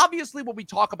 because obviously when we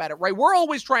talk about it, right, we're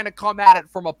always trying to come at it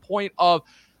from a point of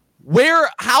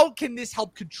how can this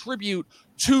help contribute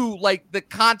to like the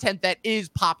content that is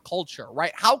pop culture,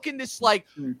 right? How can this like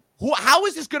how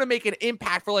is this going to make an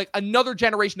impact for like another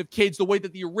generation of kids the way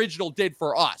that the original did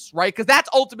for us, right? Because that's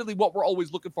ultimately what we're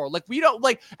always looking for. Like, we don't,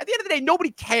 like, at the end of the day,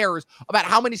 nobody cares about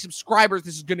how many subscribers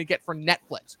this is going to get for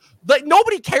Netflix. Like,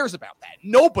 nobody cares about that.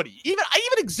 Nobody, even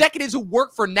executives who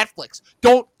work for Netflix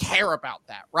don't care about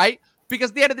that, right?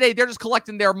 Because at the end of the day, they're just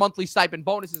collecting their monthly stipend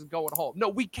bonuses and going home. No,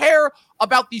 we care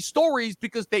about these stories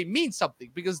because they mean something,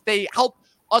 because they help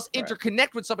us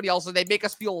interconnect with somebody else and they make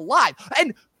us feel alive.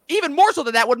 And even more so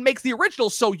than that, what makes the original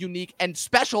so unique and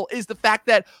special is the fact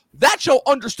that that show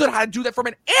understood how to do that from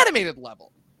an animated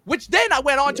level, which then I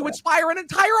went on to inspire an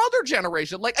entire other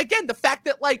generation. Like, again, the fact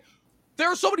that, like, there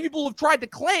are so many people who've tried to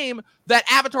claim that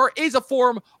Avatar is a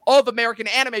form of American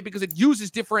anime because it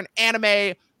uses different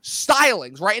anime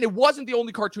stylings, right? And it wasn't the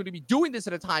only cartoon to be doing this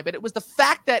at a time, but it was the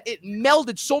fact that it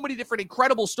melded so many different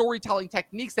incredible storytelling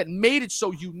techniques that made it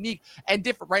so unique and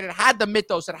different, right? It had the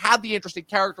mythos, it had the interesting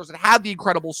characters, it had the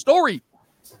incredible story.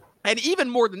 And even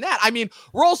more than that, I mean,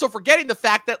 we're also forgetting the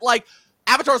fact that, like,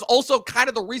 Avatar is also kind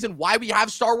of the reason why we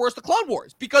have Star Wars: The Clone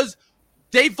Wars, because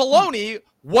Dave Filoni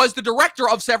was the director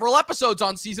of several episodes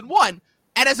on season 1.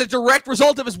 And as a direct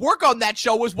result of his work on that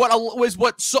show was what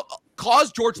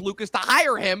caused George Lucas to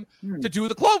hire him to do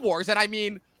the Clone Wars. And I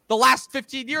mean, the last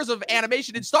 15 years of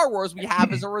animation in Star Wars we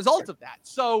have as a result of that.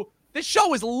 So this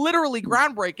show is literally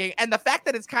groundbreaking. And the fact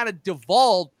that it's kind of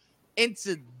devolved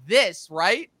into this,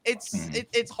 right?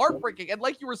 It's heartbreaking. And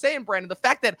like you were saying, Brandon, the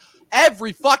fact that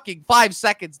every fucking 5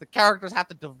 seconds the characters have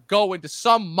to go into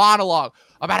some monologue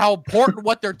about how important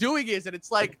what they're doing is. And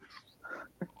it's like,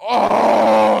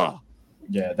 oh.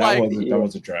 Yeah, that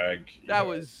was a drag. That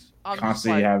was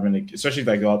constantly having to, especially if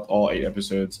I got all 8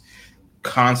 episodes,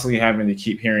 constantly having to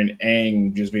keep hearing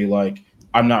Aang just be like,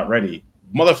 "I'm not ready,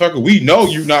 motherfucker. We know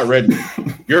you're not ready.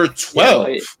 You're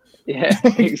 12." Yeah,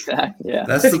 exactly. Yeah,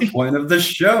 that's the point of the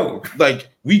show. Like,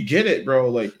 we get it, bro.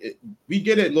 Like, we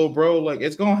get it, little bro. Like,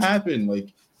 it's gonna happen.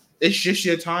 Like, it's just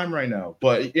your time right now.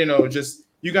 But just.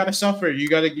 You gotta suffer. You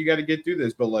gotta get through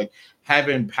this. But like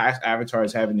having past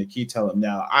avatars having to keep telling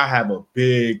now, I have a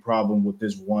big problem with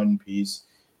this one piece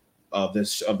of the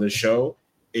show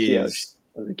is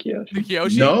the Kyoshi. The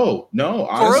Kyoshi? No,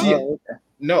 honestly,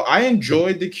 no. I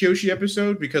enjoyed the Kyoshi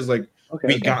episode because like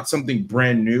we got something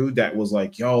brand new that was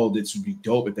like, yo, this would be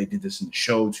dope if they did this in the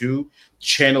show too,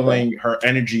 channeling her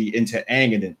energy into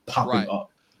Aang and then popping up.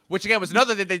 Which again was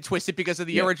another thing they twisted because of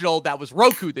the original. That was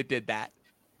Roku that did that.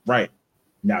 Right.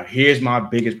 Now, here's my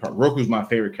biggest part. Roku's my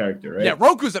favorite character, right? Yeah,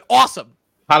 Roku's an awesome.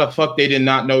 How the fuck they did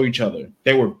not know each other?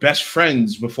 They were best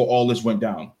friends before all this went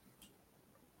down.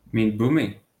 I mean,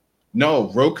 Boomy. No,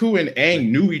 Roku and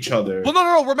Aang knew each other. Well,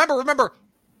 no. Remember.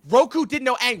 Roku didn't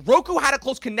know Aang. Roku had a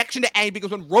close connection to Aang because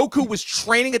when Roku was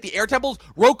training at the Air Temples,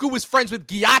 Roku was friends with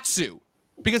Gyatso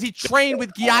because he trained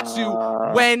with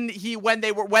Gyatso when he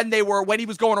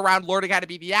was going around learning how to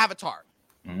be the Avatar.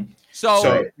 Mm-hmm.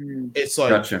 So it's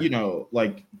like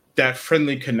like that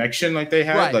friendly connection like they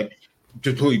had, like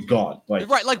completely gone. Like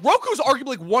like Roku's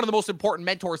arguably one of the most important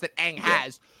mentors that Aang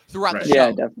has throughout the show.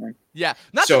 Yeah, definitely. Yeah,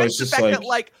 not to mention the fact that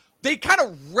like they kind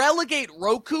of relegate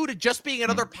Roku to just being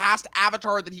another past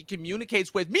avatar that he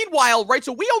communicates with. Meanwhile, right,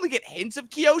 so we only get hints of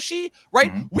Kyoshi,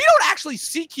 right? We don't actually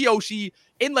see Kyoshi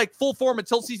in like full form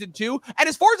until season 2. And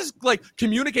as far as this, like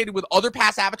communicating with other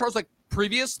past avatars like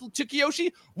previous to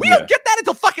Kyoshi, we don't get that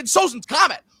until fucking Sozin's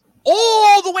Comet.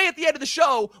 All the way at the end of the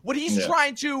show when he's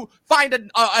trying to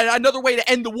find another way to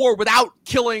end the war without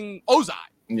killing Ozai.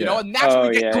 You know, and that's when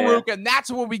we get Karuk, and that's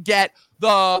when we get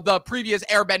the previous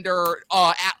Airbender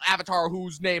avatar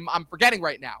whose name I'm forgetting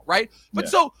right now, right? But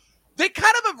so they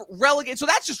kind of have relegated. So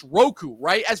that's just Roku,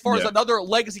 right? As far as another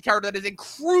legacy character that is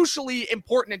crucially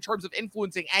important in terms of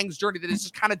influencing Aang's journey that is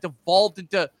just kind of devolved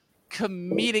into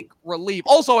comedic relief.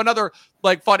 Also, another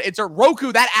like fun insert,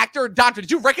 Roku, that actor, Doctor, did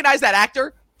you recognize that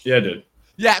actor? Yeah, I did.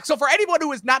 Yeah, so for anyone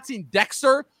who has not seen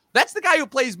Dexter, that's the guy who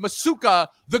plays Masuka,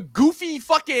 the goofy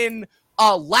fucking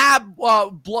lab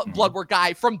blood work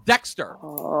guy from Dexter.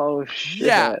 Oh shit!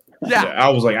 Yeah. I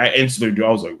was like, I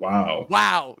was like,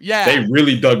 wow, yeah. They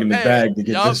really dug in the bag to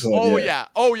get this one.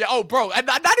 Oh, bro, and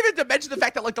not even to mention the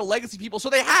fact that like the legacy people. So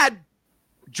they had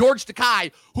George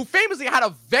Takei, who famously had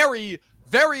a very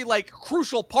like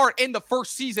crucial part in the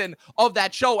first season of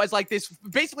that show as like this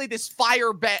basically this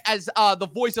as the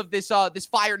voice of this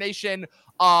Fire Nation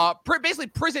basically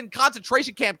prison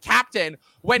concentration camp captain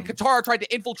when Katara tried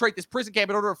to infiltrate this prison camp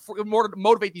in order to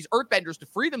motivate these earthbenders to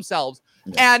free themselves.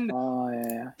 And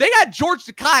they had George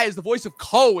Takei as the voice of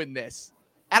Ko in this.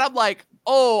 And I'm like,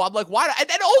 why? And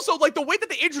then also like the way that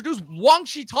they introduced Wang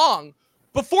Shitong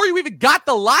before you even got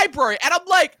the library. And I'm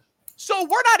like, so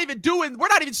we're not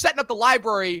even setting up the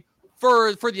library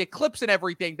for the eclipse and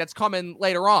everything that's coming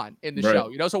later on in the Right. show,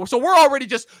 you know? So we're already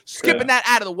just skipping that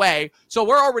out of the way. So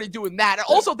we're already doing that. And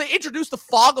also they introduced the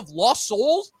fog of lost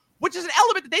souls, which is an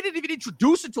element that they didn't even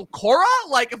introduce until Korra.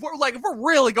 Like if we're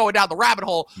really going down the rabbit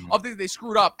hole of things they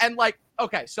screwed up. And like,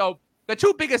 okay, so the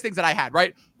two biggest things that I had,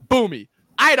 right? Boomy.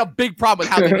 I had a big problem with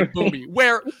how they did Boomy,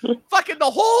 where fucking the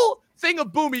whole thing of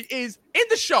Boomy is in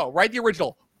the show, right? The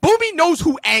original. Boomy knows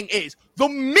who Aang is the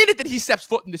minute that he steps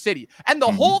foot in the city. And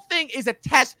the whole thing is a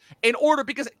test in order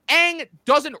because Aang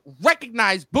doesn't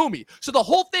recognize Boomy. So the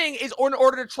whole thing is in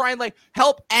order to try and like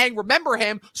help Aang remember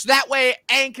him. So that way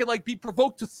Aang can like be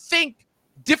provoked to think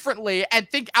differently and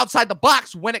think outside the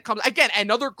box when it comes. Again,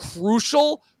 another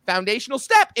crucial foundational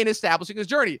step in establishing his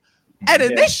journey. And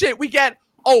in this shit, we get,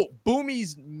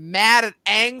 Boomy's mad at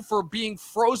Aang for being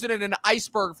frozen in an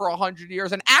iceberg for 100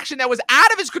 years. An action that was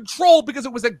out of his control because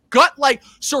it was a gut-like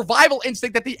survival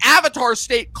instinct that the Avatar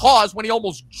state caused when he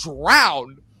almost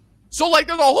drowned. So, like,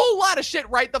 there's a whole lot of shit,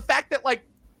 right? The fact that, like,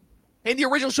 in the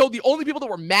original show, the only people that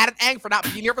were mad at Aang for not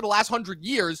being here for the last 100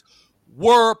 years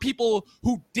were people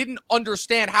who didn't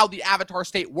understand how the Avatar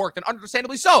state worked, and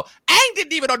understandably so. Aang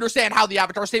didn't even understand how the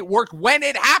Avatar state worked when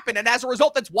it happened, and as a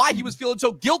result, that's why he was feeling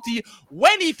so guilty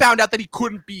when he found out that he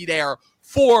couldn't be there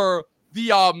for the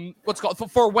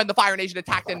for when the Fire Nation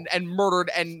attacked and murdered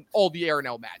and all the Air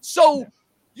nomads. So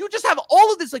you just have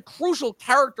all of this like crucial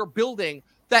character building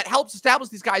that helps establish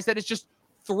these guys that is just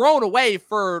thrown away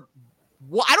for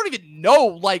I don't even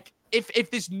know like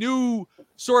if this new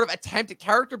sort of attempt at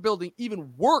character building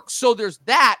even works. So there's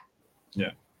that.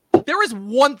 Yeah. There is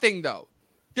one thing, though.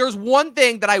 There's one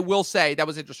thing that I will say that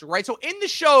was interesting, right? So in the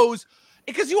shows,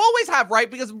 because you always have, right?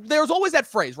 Because there's always that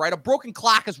phrase, right? A broken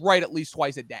clock is right at least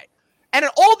twice a day. And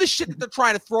in all this shit that they're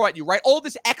trying to throw at you, right? All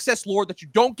this excess lore that you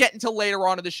don't get until later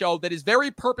on in the show that is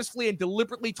very purposefully and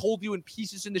deliberately told you in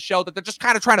pieces in the show that they're just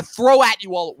kind of trying to throw at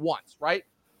you all at once, right?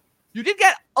 You did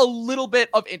get a little bit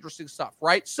of interesting stuff,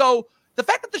 right? So the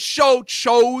fact that the show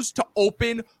chose to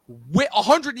open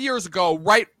 100 years ago,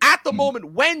 right, at the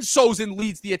moment when Sozin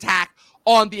leads the attack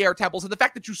on the air temples, and the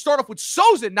fact that you start off with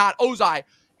Sozin, not Ozai,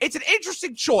 it's an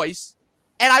interesting choice.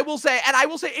 And I will say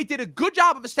it did a good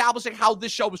job of establishing how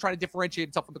this show was trying to differentiate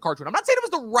itself from the cartoon. I'm not saying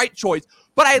it was the right choice,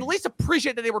 but I at least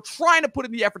appreciate that they were trying to put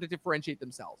in the effort to differentiate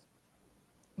themselves.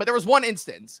 But there was one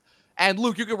instance, and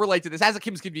Luke, you can relate to this as a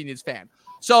Kim's Convenience fan.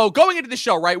 So going into the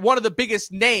show, right, one of the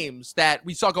biggest names that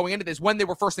we saw going into this when they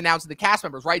were first announcing the cast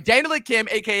members, right, Daniel Kim,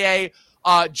 a.k.a.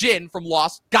 Jin from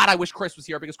Lost. God, I wish Chris was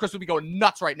here because Chris would be going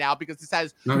nuts right now because this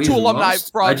has two alumni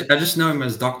from... I just know him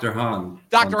as Dr. Han.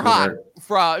 Dr. Han,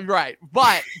 from Legend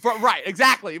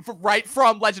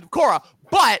of Korra.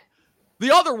 But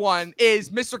the other one is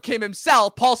Mr. Kim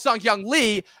himself, Paul Sung-Hyung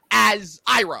Lee, as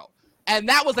Iroh. And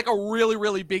that was like a really,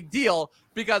 really big deal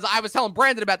because I was telling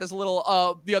Brandon about this a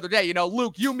little the other day. You know,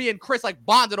 Luke, you, me, and Chris like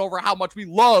bonded over how much we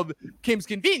love Kim's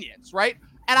Convenience, right?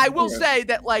 And I will say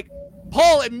that like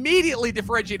Paul immediately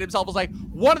differentiated himself as like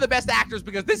one of the best actors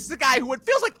because this is a guy who it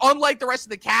feels like unlike the rest of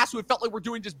the cast who it felt like we're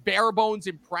doing just bare bones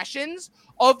impressions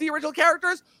of the original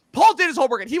characters. Paul did his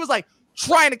homework and he was like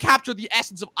trying to capture the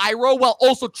essence of Iroh while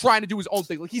also trying to do his own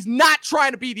thing. Like he's not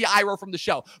trying to be the Iroh from the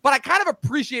show, but I kind of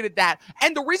appreciated that.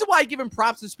 And the reason why I give him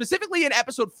props is specifically in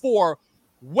episode 4,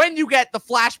 when you get the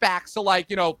flashbacks to like,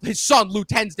 you know, his son Lu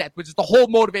Ten's death, which is the whole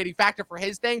motivating factor for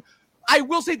his thing. I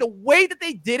will say the way that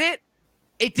they did it,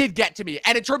 it did get to me.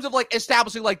 And in terms of like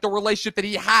establishing like the relationship that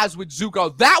he has with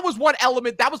Zuko, that was one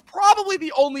element. That was probably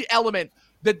the only element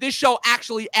that this show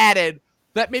actually added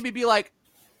that made me be like,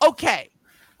 okay,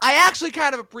 I actually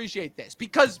kind of appreciate this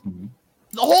because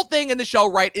the whole thing in the show,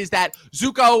 right, is that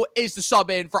Zuko is the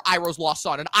sub-in for Iroh's lost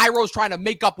son, and Iroh's trying to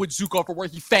make up with Zuko for where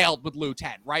he failed with Lu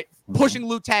Ten, right? Pushing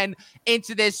Lu Ten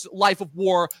into this life of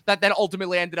war that then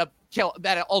ultimately ended up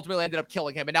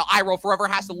killing him, and now Iroh forever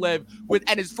has to live with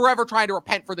and is forever trying to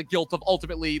repent for the guilt of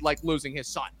ultimately like losing his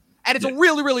son. And it's a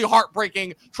really, really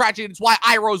heartbreaking tragedy. It's why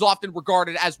Iroh is often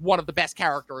regarded as one of the best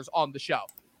characters on the show.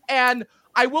 And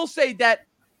I will say that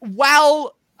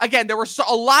while again, there were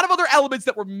a lot of other elements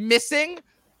that were missing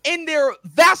in their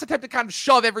vast attempt to kind of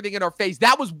shove everything in our face.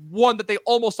 That was one that they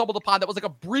almost stumbled upon. That was like a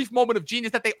brief moment of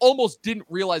genius that they almost didn't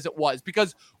realize it was.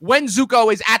 Because when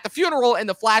Zuko is at the funeral in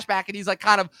the flashback and he's like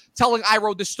kind of telling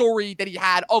Iroh the story that he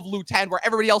had of Lu Ten, where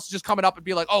everybody else is just coming up and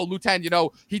be like, oh, Lu Ten, you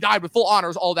know, he died with full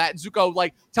honors, all that. And Zuko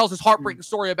like tells his heartbreaking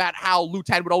story about how Lu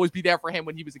Ten would always be there for him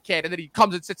when he was a kid. And then he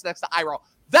comes and sits next to Iroh.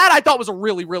 That I thought was a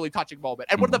really, really touching moment.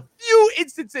 And one of the few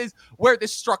instances where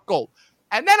this struck gold.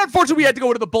 And then, unfortunately, we had to go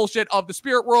into the bullshit of the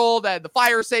Spirit World and the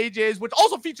Fire Sages, which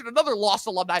also featured another Lost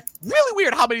alumni. Really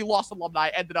weird how many Lost alumni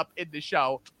ended up in this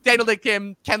show. Daniel Day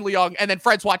Kim, Ken Leung, and then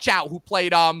Francois Chow, who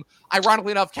played,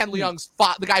 ironically enough, Ken Leung's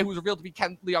the guy who was revealed to be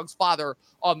Ken Leung's father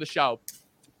on the show,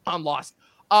 on Lost,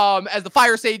 as the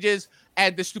Fire Sages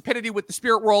and the stupidity with the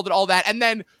Spirit World and all that. And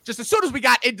then just as soon as we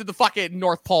got into the fucking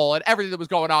North Pole and everything that was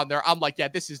going on there, I'm like, yeah,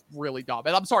 this is really dumb.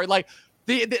 And I'm sorry, like,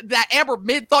 that Amber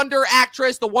Mid-Thunder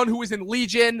actress, the one who was in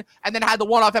Legion, and then had the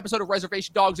one-off episode of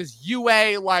Reservation Dogs as Yue,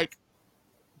 like,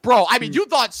 bro, I mean, you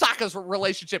thought Sokka's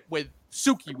relationship with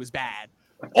Suki was bad.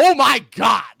 Oh my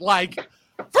God. Like,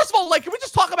 first of all, like, can we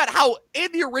just talk about how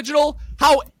in the original,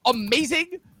 how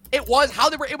amazing it was, how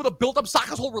they were able to build up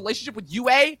Sokka's whole relationship with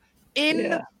Yue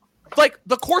in like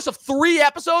the course of 3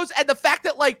 episodes, and the fact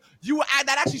that like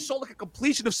that actually saw like a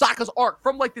completion of Sokka's arc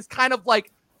from like this kind of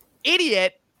like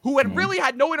idiot who had really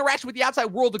had no interaction with the outside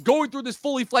world to going through this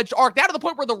fully fledged arc, down to the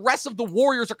point where the rest of the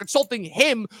warriors are consulting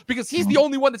him because he's the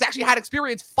only one that's actually had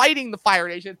experience fighting the Fire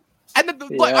Nation. And then,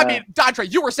 like, I mean, Dantre,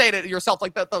 you were saying it yourself,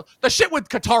 like the shit with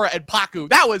Katara and Paku.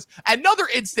 That was another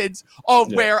instance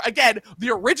of where, again,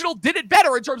 the original did it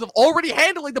better in terms of already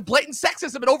handling the blatant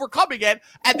sexism and overcoming it.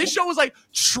 And this show was like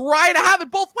trying to have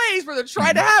it both ways, where they're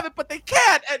trying to have it, but they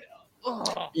can't. And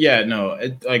yeah, no,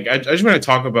 like I just want to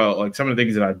talk about like some of the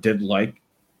things that I did like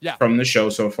from the show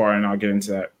so far, and I'll get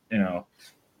into that. You know,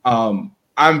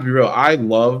 I'm real. I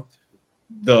loved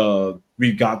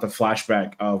we got the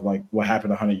flashback of like what happened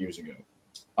 100 years ago.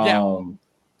 You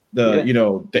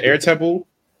know, the air temple,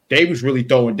 they was really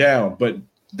throwing down, but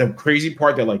the crazy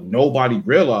part that like nobody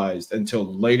realized until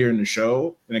later in the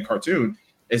show, in the cartoon,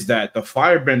 is that the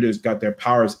firebenders got their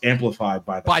powers amplified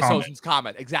by Sozin's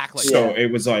comet. Exactly. So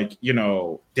it was like, you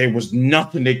know, there was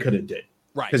nothing they could have did.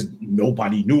 Right. Because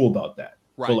nobody knew about that.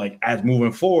 Right. But like as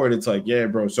moving forward, it's like, yeah,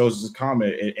 bro, Sozin's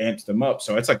comet, it amps them up.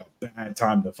 So it's like a bad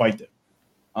time to fight them.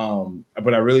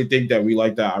 But I really think that we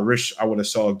like that. I wish I would have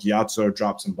saw Gyatso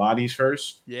drop some bodies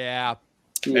first. Yeah.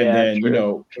 And then, you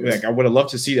know, like I would have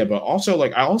loved to see that. But also,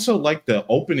 like, I also like the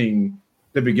opening,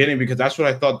 the beginning, because that's what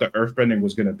I thought the earthbending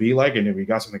was going to be like. And then we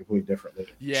got something completely different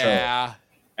later. Yeah.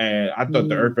 And I thought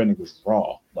the earthbending was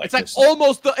raw. Like it's like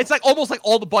almost like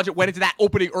all the budget went into that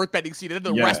opening earthbending scene, and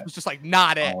then the rest was just like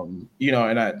not it. You know,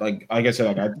 and like I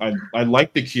said, like I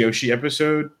like the Kyoshi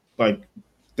episode, like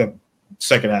the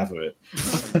second half of it.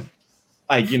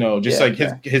 Like, you know, just like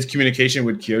his communication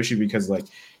with Kyoshi, because like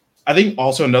I think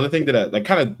also another thing that I, like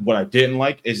kind of what I didn't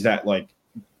like is that like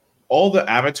all the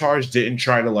avatars didn't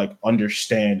try to like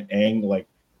understand Aang like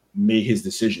made his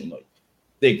decision. Like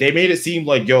they made it seem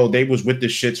like, yo, they was with the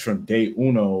shits from day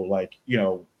uno. Like, you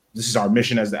know, this is our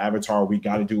mission as the Avatar. We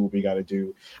got to do what we got to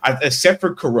do. Except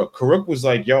for Karuk. Karuk was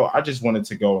like, yo, I just wanted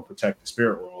to go and protect the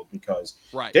spirit world because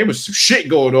there was some shit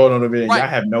going on over there. And I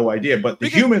have no idea. But the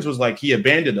humans was like, he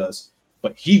abandoned us.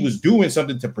 But he was doing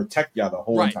something to protect y'all the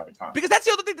whole entire time. Because that's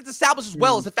the other thing that's established as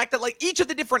well, is the fact that like each of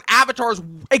the different avatars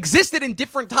existed in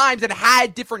different times and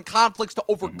had different conflicts to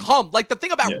overcome. Like the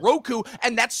thing about Roku,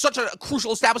 and that's such a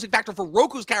crucial establishing factor for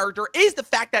Roku's character, is the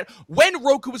fact that when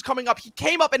Roku was coming up, he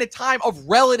came up in a time of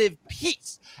relative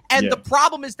peace. And the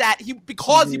problem is that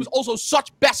because he was also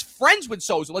such best friends with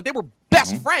Sozin, like they were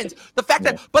best friends, the fact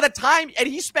that by the time, and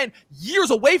he spent years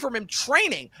away from him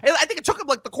training, and I think it took him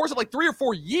like the course of like 3 or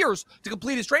 4 years to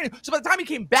complete his training. So by the time he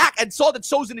came back and saw that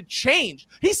Sozin had changed,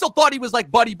 he still thought he was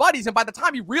like buddies. And by the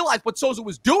time he realized what Sozin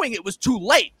was doing, it was too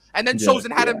late. And then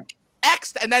Sozin had him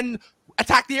X'd and then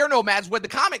attacked the air nomads when the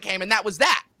comet came, and that was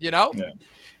that, you know? Yeah.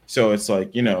 So it's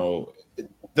like, you know,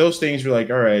 those things were like,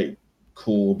 all right,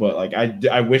 cool. But like,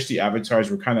 I wish the avatars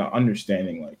were kind of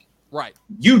understanding, like,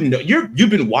 you know, you've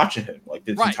been watching him like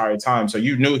this entire time. So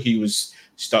you knew he was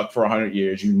stuck for 100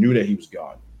 years. You knew that he was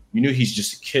gone. You knew he's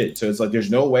just a kid. So it's like,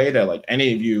 there's no way that like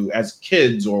any of you as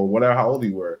kids or whatever, how old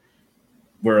you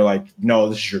were like, no,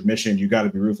 this is your mission. You got to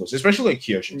be ruthless, especially like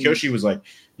Kyoshi. Kyoshi was like,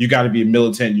 you got to be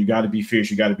militant. You got to be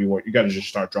fierce. You got to be what you got to just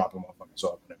start dropping motherfuckers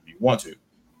off whenever you want to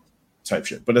type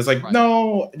shit. But it's like,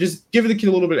 no, just give the kid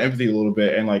a little bit of empathy, a little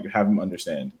bit, and like have him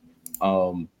understand.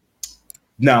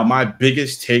 Now, my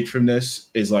biggest take from this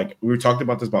is like, we were talking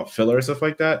about this about filler and stuff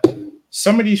like that.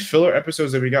 Some of these filler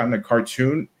episodes that we got in the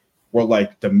cartoon were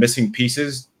like the missing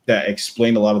pieces that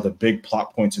explain a lot of the big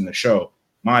plot points in the show.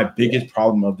 My biggest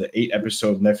problem of the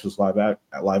 8-episode Netflix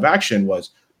live action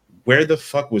was, where the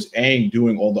fuck was Aang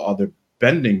doing all the other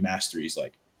bending masteries,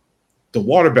 like the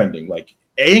water bending? Like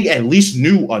Aang at least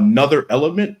knew another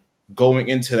element going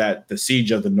into the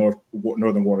siege of the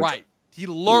northern water. He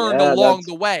learned Yeah, along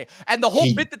the way. And the whole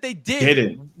He bit that they did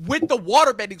didn't. with the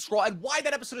waterbending scroll and why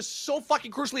that episode is so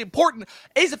fucking crucially important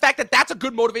is the fact that that's a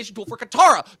good motivation tool for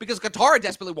Katara, because Katara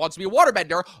desperately wants to be a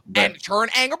waterbender, and her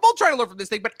and Aang are both trying to learn from this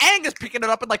thing, but Aang is picking it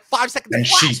up in like 5 seconds And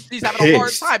flat. she's having a hard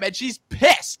pissed. time, and she's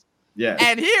pissed. Yeah.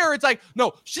 And here it's like,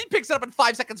 no, she picks it up in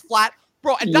 5 seconds flat.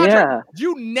 Bro, and Dante,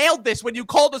 you nailed this when you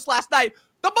called us last night.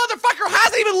 The motherfucker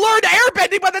hasn't even learned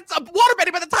airbending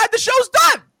waterbending by the time the show's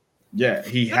done. Yeah,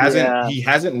 he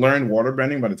hasn't learned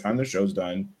waterbending by the time the show's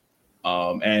done.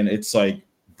 And it's like,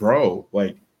 bro,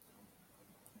 like,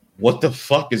 what the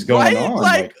fuck is going on?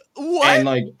 Like, what? And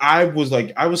like I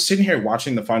was sitting here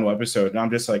watching the final episode, and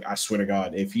I'm just like, I swear to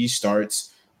God, if he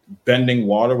starts bending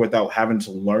water without having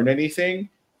to learn anything,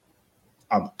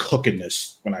 I'm cooking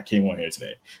this when I came on here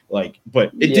today. Like,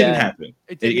 but it didn't happen.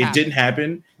 It didn't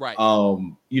happen. Right.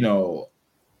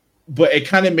 But it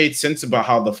kind of made sense about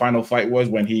how the final fight was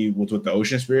when he was with the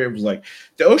Ocean Spirit. It was like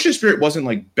the Ocean Spirit wasn't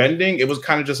like bending. It was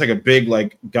kind of just like a big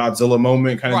like Godzilla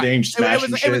moment kind of thing.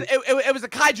 It was a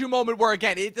kaiju moment where,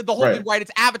 again, the whole thing, right?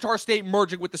 It's Avatar state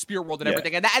merging with the spirit world and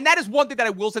everything. And that is one thing that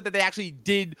I will say that they actually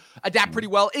did adapt pretty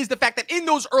well, is the fact that in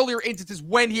those earlier instances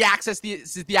when he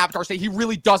accessed the Avatar state, he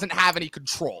really doesn't have any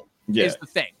control, is the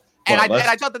thing. And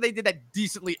I thought that they did that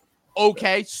decently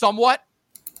okay, somewhat.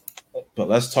 But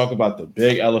let's talk about the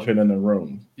big elephant in the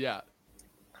room. Yeah.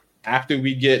 After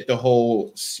we get the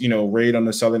whole, raid on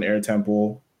the Southern Air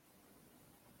Temple.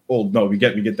 Well, no, we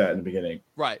get that in the beginning.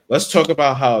 Right. Let's talk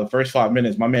about how the first 5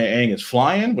 minutes, my man Aang is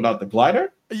flying without the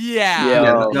glider.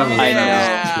 Yeah.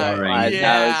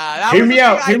 Hear me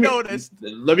out.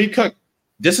 Let me cook.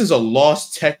 This is a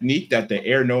lost technique that the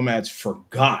Air Nomads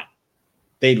forgot.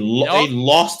 They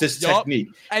lost this technique,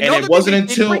 and it wasn't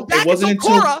until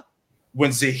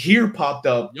when Zahir popped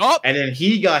up, and then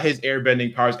he got his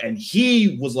airbending powers, and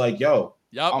he was like, "Yo,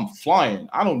 I'm flying.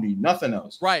 I don't need nothing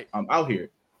else. Right, I'm out here."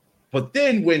 But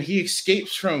then when he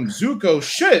escapes from Zuko's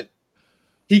shit,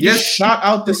 he gets shot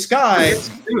out the sky.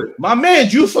 My man,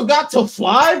 you forgot to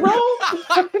fly, bro.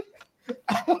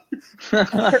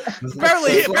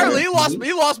 Apparently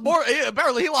he lost more.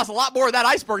 Apparently he lost a lot more of that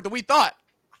iceberg than we thought.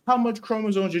 How much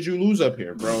chromosomes did you lose up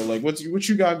here, bro? Like, what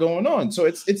you got going on? So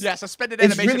it's suspended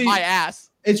animation, really, my ass.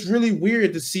 It's really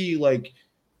weird to see like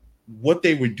what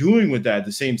they were doing with that at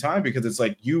the same time, because it's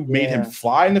like you made him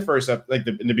fly in the first in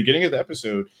the beginning of the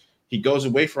episode. He goes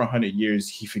away for 100 years.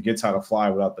 He forgets how to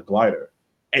fly without the glider,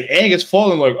 and Aang is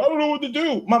falling like, I don't know what to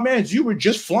do. My man, you were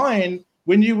just flying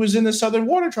when you was in the Southern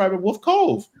Water Tribe at Wolf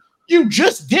Cove. You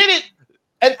just did it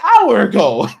an hour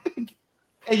ago,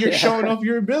 and you're showing off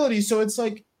your ability. So it's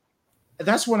like.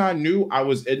 That's when I knew I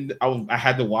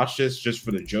had to watch this just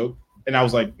for the joke, and I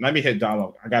was like, "Let me hit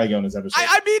Donald. I gotta go on this episode."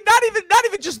 I mean, not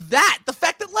even just that. The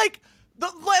fact that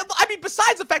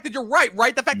besides the fact that you're right,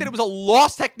 the fact that it was a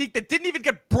lost technique that didn't even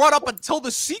get brought up until the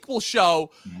sequel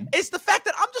show, is the fact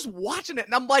that I'm just watching it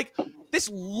and I'm like, this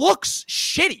looks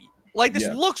shitty. Like, this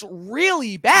looks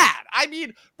really bad. I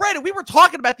mean, Brandon, we were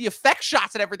talking about the effect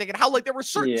shots and everything, and how like there were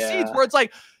certain scenes where it's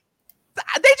like.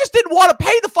 They just didn't want to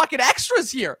pay the fucking extras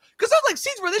here, because there's like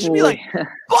scenes where there should be like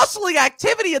bustling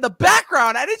activity in the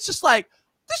background, and it's just like,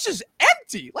 this is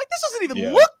empty. Like, this doesn't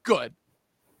even look good.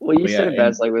 Well, you said it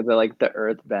best, like with the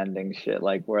earth bending shit,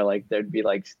 like where like there'd be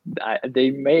like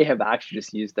they may have actually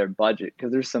just used their budget,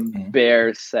 because there's some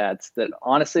bare sets that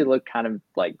honestly look kind of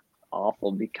like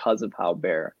awful because of how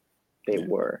bare they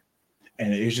were.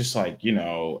 And it was just like,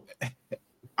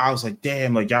 I was like,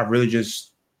 damn, like y'all really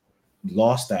just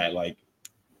lost that like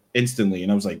instantly.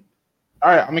 And I was like, all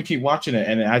right, I'm gonna keep watching it.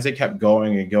 And as it kept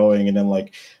going and going, and then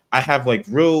like I have like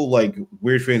real like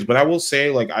weird feelings, but I will say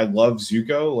like I love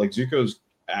Zuko. Like Zuko's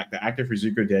the actor for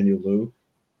Zuko, Daniel Liu,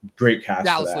 great cast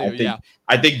for that.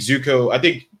 I think Zuko, I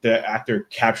think the actor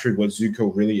captured what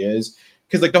Zuko really is,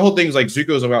 because like the whole thing is like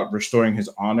Zuko is about restoring his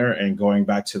honor and going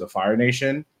back to the Fire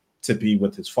Nation to be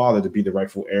with his father, to be the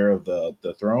rightful heir of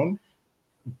the throne.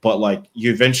 But like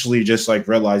you eventually just like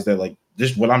realize that like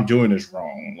this what I'm doing is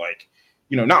wrong. Like,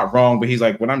 not wrong, but he's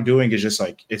like, what I'm doing is just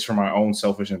like it's for my own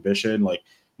selfish ambition. Like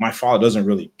my father doesn't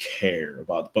really care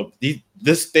about, but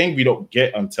this thing we don't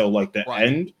get until like the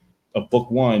end of book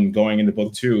 1 going into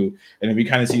book 2, and then we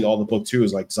kind of see all the book 2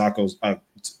 is like Zuko's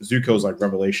like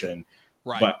revelation.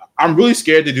 Right. But I'm really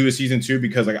scared to do a season 2,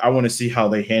 because like I want to see how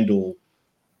they handle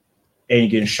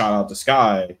Aang getting shot out the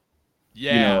sky.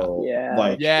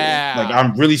 Like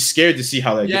I'm really scared to see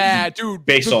how that dude,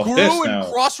 based off this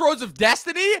now. Crossroads of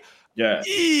Destiny. So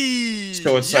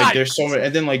it's like there's so many,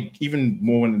 and then like even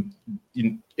more when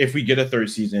if we get a 3rd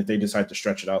season, if they decide to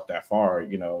stretch it out that far,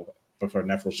 before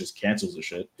Netflix just cancels the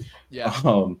shit.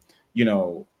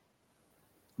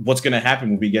 what's going to happen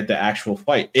when we get the actual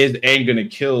fight? Is Aang going to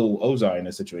kill Ozai in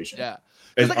this situation? Yeah.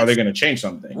 Are they going to change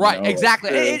something? Right, you know? exactly.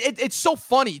 It's so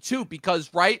funny too because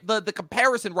the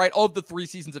comparison of the 3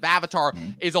 seasons of Avatar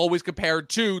is always compared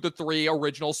to the 3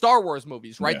 original Star Wars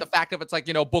movies, right? The fact of it's like,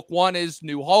 book 1 is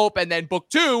New Hope, and then book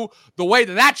 2, the way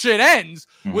that shit ends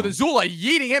with Azula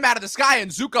yeeting him out of the sky and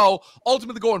Zuko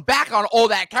ultimately going back on all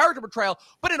that character betrayal,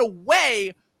 but in a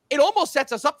way, it almost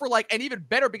sets us up for an even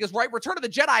better because Return of the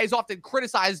Jedi is often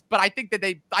criticized, but I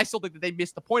still think that they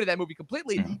missed the point of that movie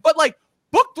completely. But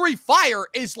Book 3 Fire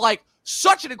is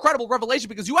such an incredible revelation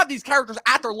because you have these characters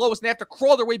at their lowest and they have to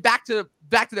crawl their way back to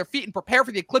their feet and prepare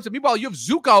for the eclipse. And meanwhile, you have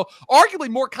Zuko, arguably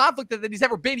more conflicted than he's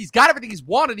ever been. He's got everything he's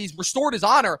wanted. He's restored his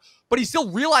honor, but he's still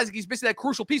realizing he's missing that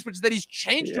crucial piece, which is that he's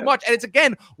changed too much. And it's,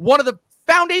 again, one of the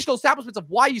foundational establishments of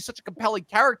why he's such a compelling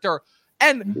character.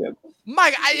 And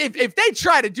Mike, if they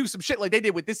try to do some shit like they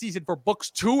did with this season for books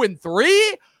 2 and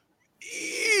 3,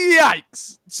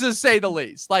 yikes, to say the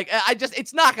least.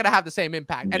 It's not going to have the same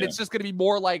impact. And it's just going to be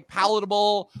more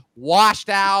palatable, washed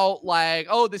out,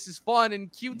 oh, this is fun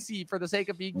and cutesy for the sake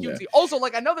of being cutesy. Also,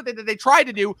 another thing that they tried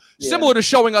to do, similar to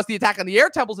showing us the attack on the air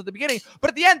temples at the beginning,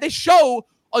 but at the end, they show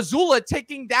Azula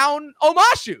taking down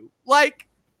Omashu. What?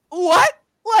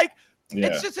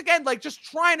 It's just, again, just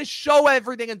trying to show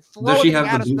everything and throw Does she it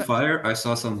have the blue fire? I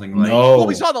saw something No. Well,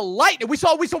 we saw the light. We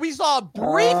saw a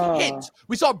brief hint.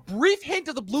 We saw a brief hint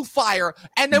of the blue fire,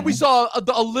 and then we saw a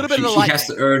little bit of the light. She has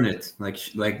to earn it.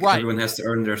 Everyone has to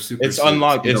earn their super. It's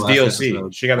unlocked. It's DLC.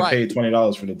 Episode. She got to pay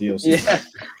 $20 for the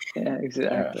DLC. Yeah,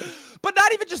 exactly. But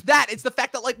not even just that. It's the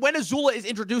fact that when Azula is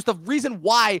introduced, the reason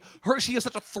why she is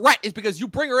such a threat is because you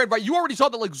bring her in, right? You already saw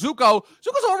that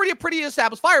Zuko's already a pretty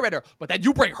established firebender, but then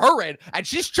you bring her in and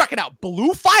she's chucking out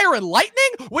blue fire and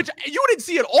lightning, which you didn't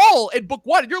see at all in book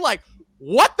 1. And you're like,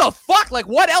 what the fuck?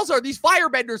 What else are these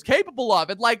firebenders capable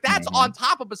of? And that's on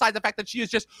top of, besides the fact that she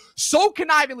is just so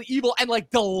connivingly evil and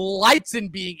delights in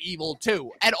being evil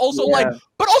too. And also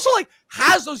but also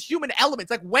has those human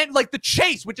elements. When the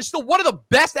chase, which is still one of the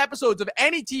best episodes of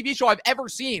any TV show I've ever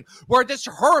seen, where just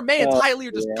her and May and Ty Lee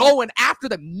are just going after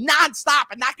them nonstop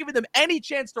and not giving them any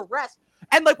chance to rest.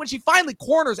 And when she finally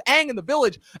corners Aang in the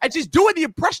village and she's doing the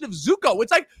impression of Zuko,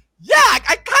 it's I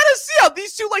kind of see how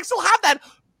these two still have that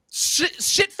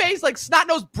shit-faced,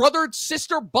 snot-nosed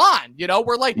brother-sister bond,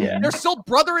 where, they're still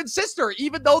brother and sister,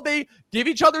 even though they give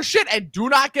each other shit and do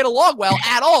not get along well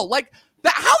at all.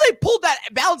 How they pulled that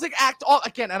balancing act off,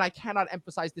 again, and I cannot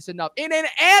emphasize this enough, in an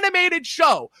animated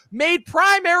show made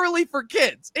primarily for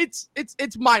kids. It's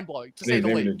mind-blowing, to say the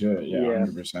least. They do it,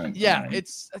 100%. Yeah,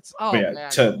 it's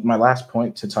man. To my last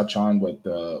point to touch on with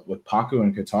Paku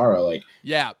and Katara,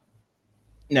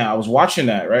 Now, I was watching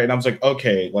that, right? And I was like,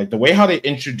 okay, the way how they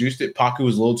introduced it, Paku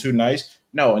was a little too nice.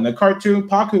 No, in the cartoon,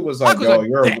 Paku was like, yo,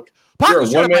 you're a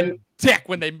woman. Dick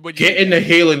when get in the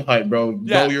healing hut, bro.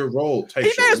 Know your role. He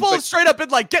may as well have straight up been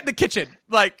get in the kitchen.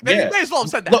 They may as well have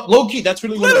said that. Low key, that's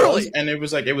really what it was. And it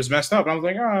was messed up. And I was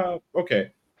like,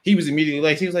 okay. He was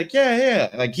immediately he was like, yeah.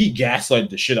 He gaslighted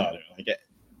the shit out of her.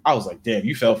 I was like, damn,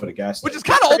 you fell for the gaslight. Which is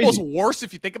kind of almost worse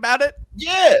if you think about it.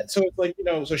 Yeah. So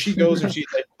it's so she goes and she's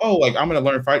like, oh, I'm gonna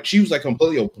learn fight. She was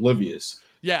completely oblivious.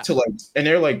 Yeah. To and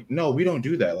they're like, no, we don't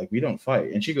do that. We don't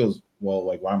fight. And she goes, well,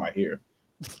 why am I here?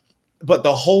 But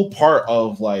the whole part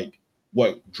of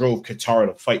what drove Katara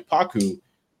to fight Paku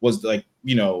was the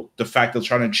fact of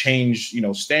trying to change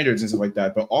standards and stuff like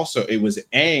that. But also it was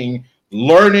Aang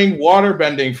learning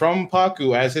waterbending from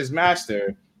Paku as his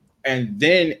master, and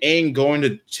then Aang going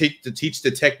to teach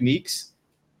the techniques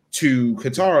to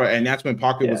Katara, and that's when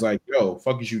Paku was like, "Yo,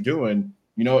 fuck is you doing?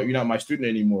 You know what? You're not my student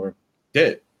anymore."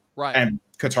 Right. And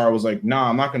Katara was like, "Nah,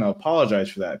 I'm not gonna apologize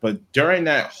for that." But during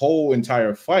that whole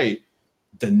entire fight,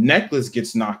 the necklace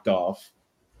gets knocked off,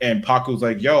 and Paku's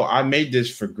like, "Yo, I made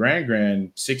this for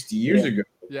Gran 60 years ago.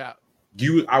 Yeah,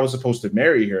 I was supposed to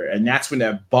marry her," and that's when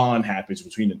that bond happens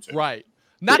between the two. Right.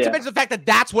 Not to mention the fact that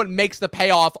that's what makes the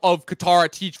payoff of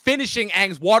Katara finishing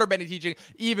Aang's waterbending teaching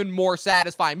even more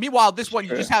satisfying. Meanwhile, this one,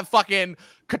 you just have fucking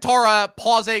Katara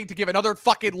pausing to give another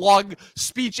fucking long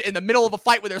speech in the middle of a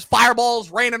fight where there's fireballs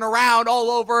raining around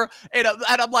all over. And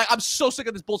I'm like, I'm so sick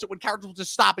of this bullshit when characters will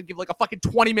just stop and give a fucking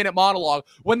 20-minute monologue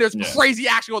when there's crazy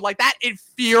action going. That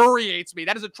infuriates me.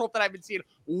 That is a trope that I've been seeing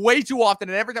way too often.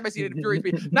 And every time I see it, it infuriates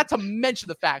me. Not to mention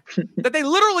the fact that they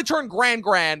literally turned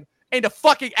Gran into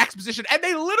fucking exposition, and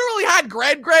they literally had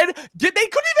Gran. They couldn't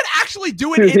even actually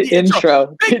do it in the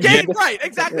intro. They gave right,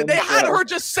 exactly. They had her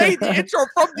just say the intro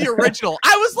from the original.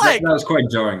 I was like, that was quite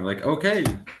jarring. Okay,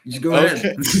 just go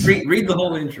ahead, read the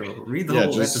whole intro, read the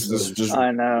whole episode.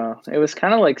 I know it was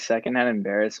kind of secondhand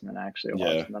embarrassment actually.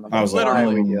 Watching them. I was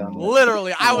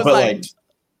literally, I was like.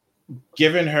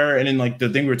 giving her, and then like the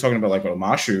thing we were talking about, like with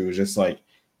Omashu, was just like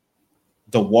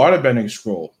the waterbending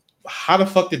scroll. How the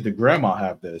fuck did the grandma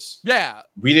have this? Yeah.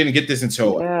 We didn't get this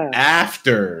until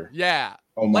after. Yeah.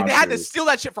 Omashu. Like they had to steal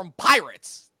that shit from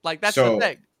pirates. Like that's the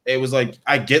thing. It was like,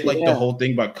 I get like the whole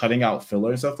thing about cutting out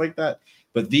filler and stuff like that,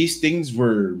 but these things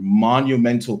were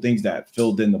monumental things that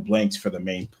filled in the blanks for the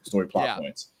main story plot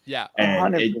points. Yeah,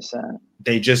 and 100%.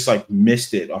 They just like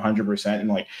missed it 100%, and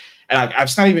like, and I'm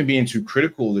not even being too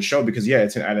critical of the show because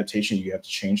it's an adaptation. You have to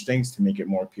change things to make it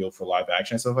more appeal for live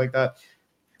action and stuff like that.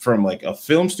 From like a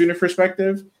film student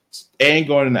perspective, and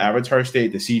going in the Avatar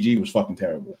state, the CG was fucking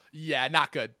terrible. Yeah,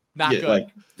 not good. Not good. Like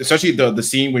especially the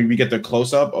scene when we get the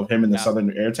close up of him in the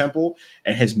Southern Air Temple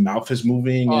and his mouth is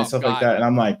moving and stuff like that. And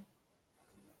I'm like,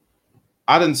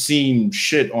 I done seen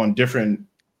shit on different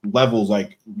levels,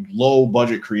 like low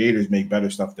budget creators make better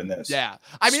stuff than this. Yeah.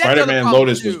 I mean, Spider-Man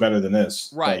Lotus was better than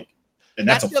this. Right. Like, and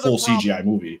that's a full CGI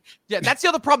movie. Yeah, that's the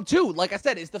other problem too. Like I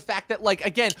said, is the fact that, like,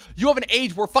 again, you have an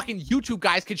age where fucking YouTube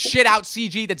guys can shit out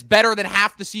CG that's better than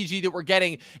half the CG that we're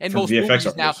getting in most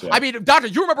movies now. I mean, Doctor,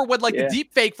 you remember when like the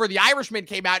deep fake for The Irishman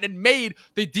came out and made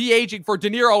the de-aging for De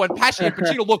Niro and Pesci and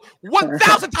Pacino look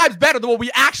 1,000 times better than what we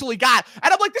actually got.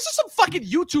 And I'm like, this is some fucking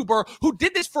YouTuber who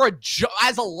did this for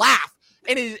as a laugh.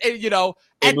 And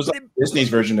it was like Disney's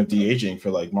version of de-aging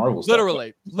for like Marvel stuff.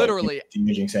 Literally.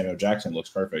 De-aging Samuel Jackson looks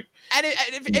perfect. And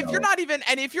if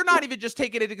you're not even just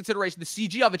taking into consideration the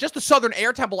CG of it, just the Southern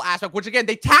Air Temple aspect, which again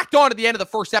they tacked on at the end of the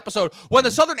first episode. When the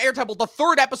Southern Air Temple, the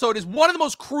third episode, is one of the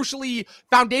most crucially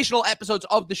foundational episodes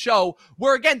of the show.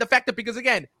 Where again, the fact that because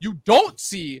again you don't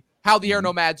see how the air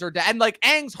nomads are dead. And like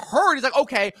Aang's heard, he's like,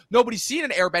 okay, nobody's seen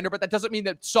an airbender, but that doesn't mean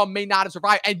that some may not have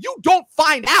survived. And you don't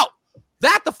find out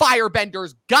that the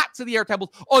firebenders got to the air temples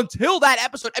until that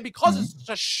episode. And because it's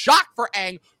such a shock for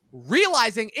Aang,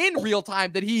 realizing in real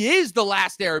time that he is the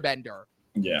last airbender,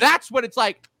 that's when it's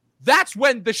like, that's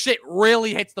when the shit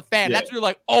really hits the fan. That's when you're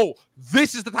like, oh,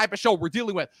 this is the type of show we're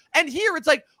dealing with. And here it's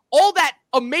like all that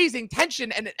amazing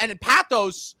tension and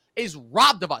pathos is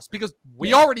robbed of us because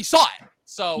we already saw it.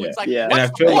 So it's like, and I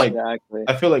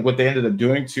feel like what they ended up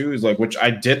doing too is like, which I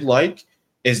did like,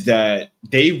 is that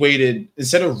they waited,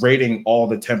 instead of raiding all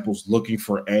the temples looking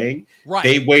for Aang,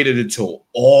 they waited until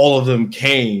all of them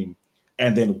came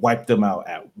and then wiped them out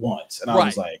at once. And I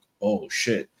was like, oh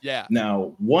shit. Yeah.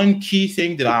 Now, one key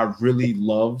thing that I really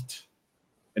loved,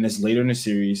 and it's later in the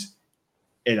series,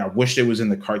 and I wished it was in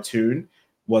the cartoon,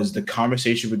 was the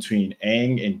conversation between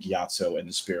Aang and Gyatso in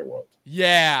the spirit world.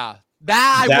 Yeah.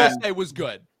 That I will say was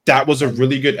good. That was a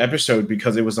really good episode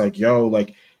because it was like, yo,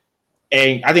 like,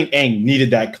 Aang, I think Aang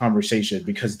needed that conversation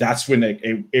because that's when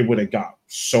it would have got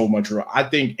so much. I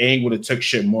think Aang would have took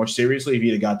shit more seriously if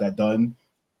he'd have got that done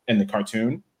in the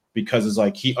cartoon because it's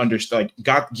like he understood.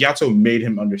 Like Gyatso made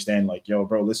him understand, like, yo,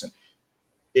 bro, listen,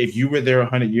 if you were there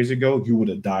 100 years ago, you would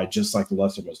have died just like the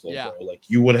rest of us, bro. Like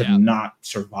you would have not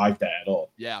survived that at all.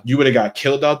 Yeah, you would have got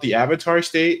killed out the Avatar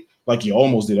state, like you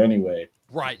almost did anyway.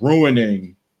 Right,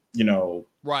 ruining. There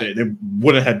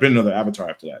wouldn't have been another Avatar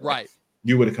after that. Right.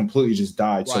 You would have completely just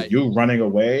died. So you running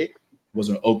away was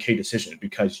an okay decision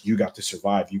because you got to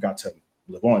survive. You got to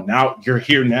live on. Now you're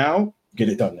here now. Get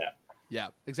it done now. Yeah,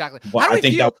 exactly. But I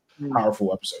think that was a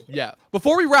powerful episode. Yeah.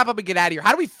 Before we wrap up and get out of here,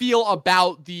 how do we feel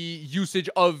about the usage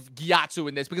of Gyatso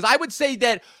in this? Because I would say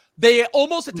that they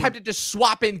almost attempted to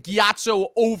swap in Gyatso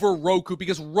over Roku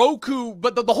because Roku,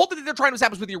 but the whole thing that they're trying to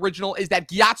establish with the original is that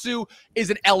Gyatso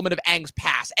is an element of Aang's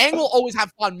past. Aang will always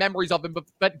have fond memories of him,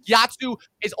 but Gyatso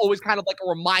is always kind of like a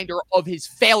reminder of his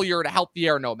failure to help the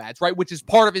air nomads, right? Which is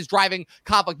part of his driving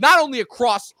conflict, not only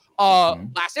across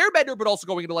Last Airbender, but also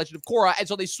going into Legend of Korra. And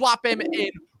so they swap him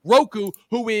in Roku,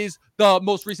 who is the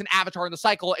most recent avatar in the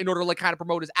cycle, in order to like kind of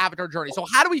promote his avatar journey. So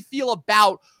how do we feel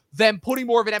about them putting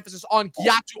more of an emphasis on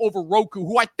Gyatso over Roku,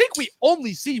 who I think we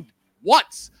only see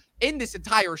once in this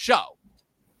entire show?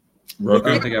 Roku,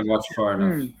 I don't think I've watched far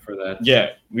enough for that. Yeah,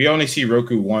 we only see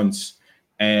Roku once.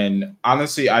 And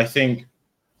honestly, I think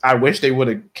I wish they would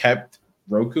have kept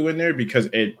Roku in there because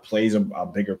it plays a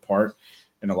bigger part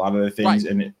in a lot of the things.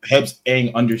 And it helps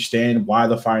Aang understand why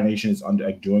the Fire Nation is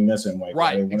doing this and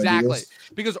why they want to do this.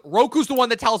 Because Roku's the one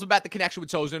that tells him about the connection with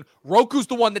Sozin. Roku's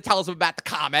the one that tells him about the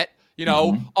comet.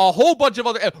 A whole bunch of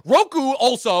other. Roku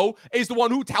also is the one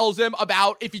who tells him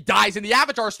about if he dies in the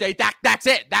Avatar state. That's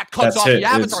it. That cuts off the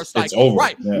Avatar cycle. It's over.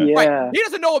 Right. He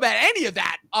doesn't know about any of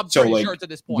that. I'm pretty sure to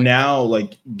this point. Now,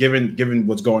 like given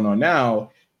what's going on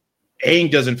now, Aang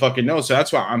doesn't fucking know. So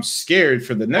that's why I'm scared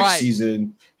for the next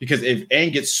season. Because if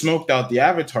Aang gets smoked out the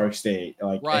Avatar state,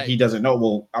 and he doesn't know,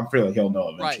 well, I'm pretty like he'll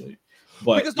know eventually.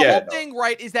 But because the whole thing,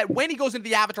 right, is that when he goes into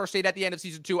the Avatar state at the end of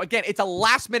season 2, again, it's a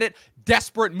last-minute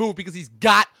desperate move because he's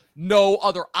got no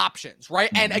other options, right?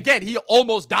 And again, he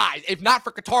almost dies. If not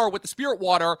for Katara with the spirit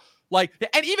water, like,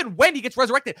 and even when he gets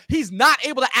resurrected, he's not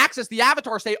able to access the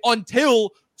Avatar state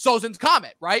until Sozin's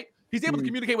Comet, right? He's able to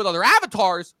communicate with other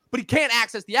avatars, but he can't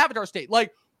access the Avatar state.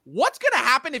 Like, what's going to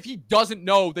happen if he doesn't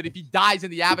know that if he dies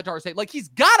in the Avatar state? Like, he's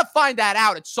got to find that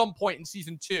out at some point in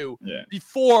season 2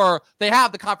 before they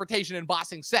have the confrontation in Ba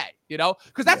Sing Se, you know?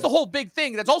 Because that's the whole big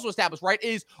thing that's also established, right?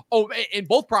 Is in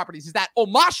both properties is that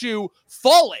Omashu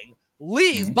falling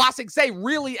leaves Ba Sing Se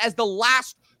really as the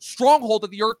last stronghold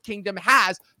that the Earth Kingdom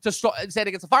has to stand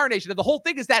against the Fire Nation. And the whole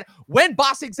thing is that when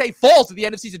Ba Sing Se falls at the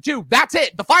end of season 2, that's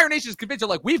it. The Fire Nation is convinced, they're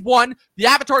like, we've won. The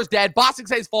Avatar is dead. Ba Sing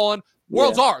Se is fallen.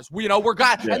 World's ours. We're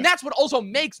God. And that's what also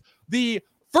makes the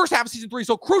first half of season 3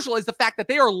 so crucial, is the fact that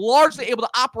they are largely able to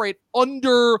operate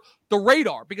under the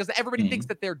radar because everybody thinks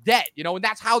that they're dead, you know, and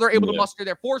that's how they're able to muster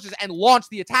their forces and launch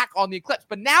the attack on the Eclipse.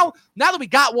 But now that we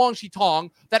got Wang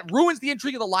Shitong, that ruins the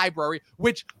intrigue of the library,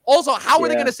 which also, how are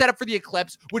they going to set up for the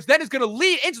Eclipse, which then is going to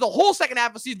lead into the whole second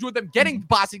half of season 2 with them getting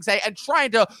Ba Sing Se and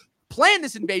trying to plan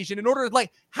this invasion in order to,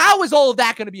 like, how is all of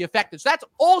that going to be effective? So that's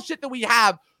all shit that we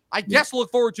have, I guess,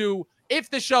 look forward to if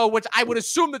the show, which I would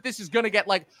assume that this is going to get,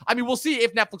 like, I mean, we'll see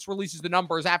if Netflix releases the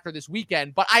numbers after this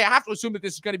weekend, but I have to assume that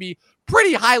this is going to be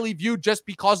pretty highly viewed just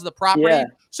because of the property. Yeah.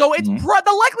 So it's the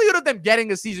likelihood of them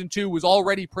getting a season 2 was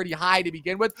already pretty high to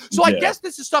begin with. So I guess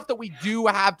this is stuff that we do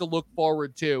have to look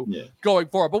forward to going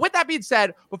forward. But with that being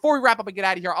said, before we wrap up and get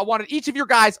out of here, I wanted each of your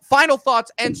guys' final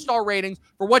thoughts and star ratings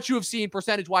for what you have seen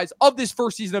percentage-wise of this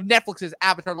first season of Netflix's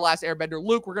Avatar: The Last Airbender.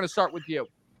 Luke, we're going to start with you.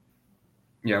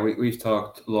 Yeah, we've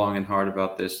talked long and hard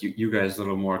about this. You guys a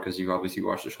little more because you obviously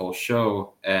watched this whole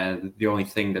show, and the only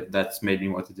thing that's made me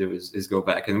want to do is go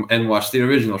back and watch the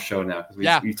original show now,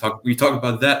 because we talk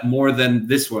about that more than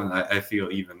this one. I feel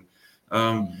even.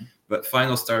 But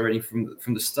final star rating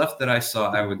from the stuff that I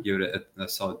saw, I would give it a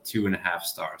solid 2.5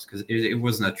 stars, because it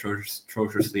wasn't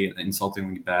atrociously and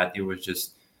insultingly bad. It was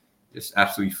just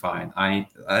absolutely fine.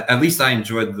 At least I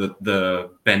enjoyed the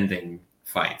bending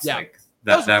fights. Yeah. Like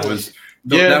that was.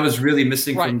 That was really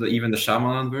missing from even the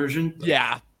Shyamalan version.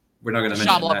 We're not going to mention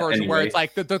Shyamalan version anyway. Where it's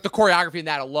like the choreography in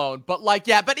that alone. But like,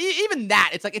 but even that,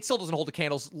 it's like it still doesn't hold the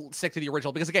candlestick to the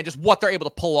original, because again, just what they're able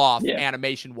to pull off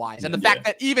animation wise, and the fact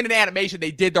that even in animation they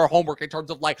did their homework in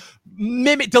terms of like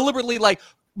deliberately like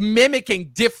mimicking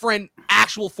different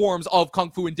actual forms of kung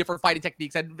fu and different fighting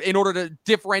techniques, and in order to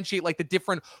differentiate like the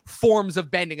different forms of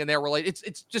bending and their relate,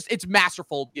 it's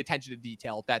masterful, the attention to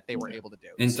detail that they were able to do.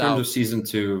 In terms of season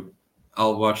 2.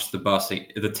 I'll watch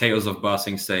the Tales of Ba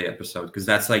Sing Se episode, because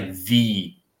that's like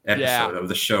the episode of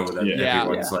the show that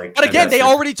everyone's like. But again, they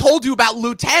already told you about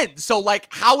Lu Ten, so like,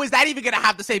 how is that even going to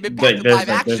have the same impact in live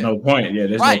action? There's no point. Yeah,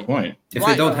 there's no point. If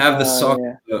they don't have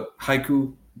the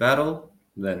haiku battle,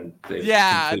 then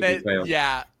they failed.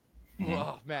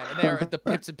 Oh man, and there the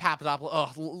Pips and Papadopoulos.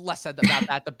 Oh, less said about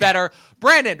that, the better.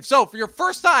 Brandon, so for your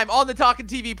first time on the Talking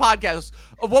TV podcast,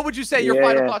 what would you say your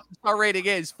final thoughts and star rating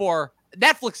is for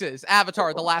Netflix's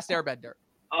Avatar: The Last Airbender?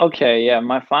 Okay,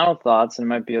 my final thoughts, and it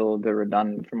might be a little bit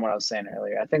redundant from what I was saying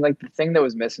earlier. I think like the thing that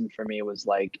was missing for me was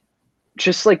like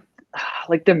just like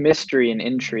the mystery and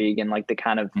intrigue and like the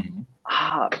kind of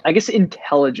I guess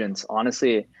intelligence,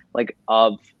 honestly, like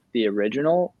of the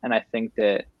original. And I think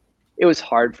that it was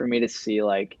hard for me to see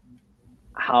like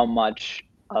how much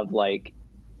of like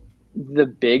the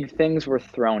big things were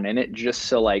thrown in it just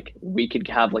so like we could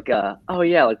have like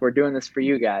like we're doing this for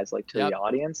you guys, like to the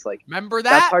audience. Like, remember that?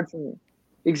 That's hard for me.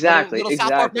 Exactly. Little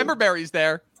South Park member berries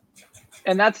there.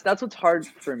 And that's what's hard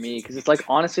for me, because it's like,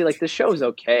 honestly, like this show is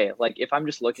okay. Like if I'm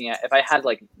just looking at, if I had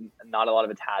like not a lot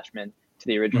of attachment to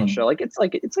the original show, like it's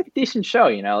like a decent show,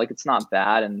 you know, like it's not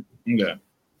bad. And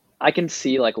I can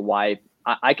see like why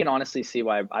I can honestly see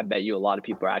why I bet you a lot of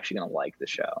people are actually going to like the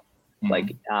show.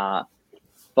 Like,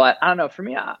 but I don't know. For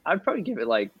me, I'd probably give it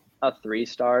like a 3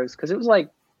 stars, because it was like,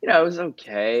 you know, it was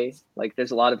okay. Like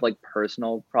there's a lot of like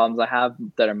personal problems I have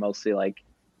that are mostly like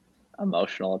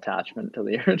emotional attachment to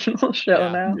the original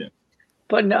show now.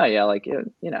 But no, like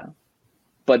it, you know.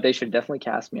 But they should definitely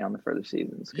cast me on the further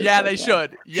seasons. Yeah, they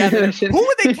should. Yeah, who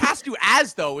would they cast you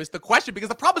as, though, is the question, because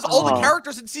the problem is all the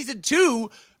characters in season 2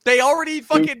 they already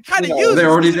fucking kind of used. They're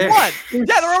already there. 1. Yeah,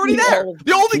 they're already there.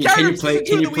 The only characters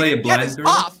can you play a blind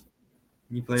girl?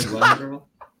 Can you play a blind girl?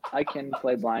 I can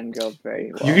play blind girl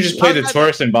very well. You can just play the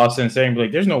tourist in Boston saying,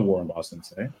 like, there's no war in Boston,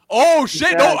 say. Oh,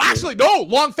 shit. Exactly. No, actually, no.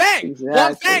 Long Fang. Exactly.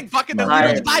 Long Fang, fucking the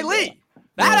leader of Tai Li.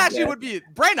 That actually would be,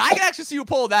 Brandon, I can actually see you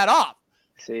pull that off.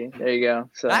 See, there you go.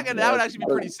 So that would actually be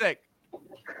pretty sick.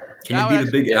 Can That you be would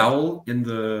the big Yeah. owl in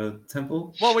the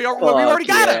temple? Well, we already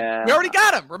got yeah. him. We already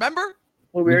got him. Remember?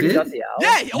 Well, we We already did? got the owl.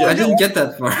 Yeah. Yeah, I didn't get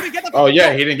that You far. didn't get that Oh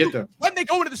yeah, No. he didn't get them. When they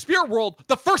go into the spirit world,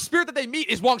 the first spirit that they meet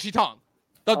is Wang Shitong,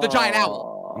 the giant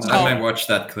owl. Aw. So- I might watch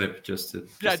that clip just to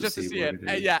see what it.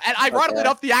 is. Yeah, and ironically Okay.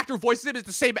 enough, the actor who voices him is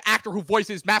the same actor who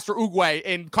voices Master Oogway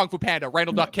in Kung Fu Panda,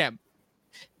 Randall Duck Kim.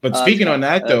 But that's speaking kinda- on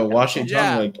that that's though, kinda Washington, cool.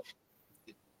 Yeah. like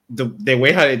the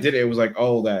way how they did it was like,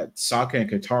 oh, that Sokka and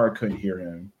Katara couldn't hear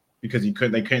him because they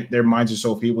couldn't. Their minds are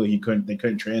so feeble, they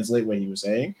couldn't translate what he was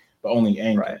saying, but only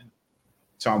Aang Right. could.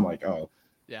 So I'm like, oh,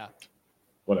 Yeah,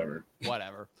 whatever.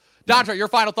 whatever. Dontre, your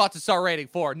final thoughts and star rating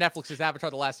for Netflix's Avatar: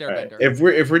 The Last All right.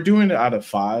 Airbender. If we're doing it out of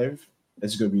 5,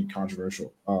 it's gonna be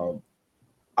controversial. I'm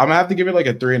gonna have to give it like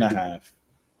a 3.5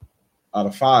 out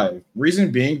of 5.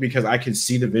 Reason being because I can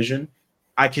see the vision,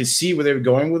 I can see where they were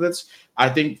going with it. I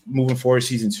think moving forward,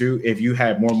 season 2, if you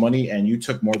had more money and you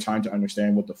took more time to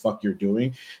understand what the fuck you're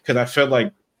doing, because I feel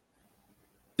like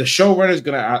the showrunner is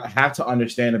gonna have to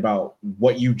understand about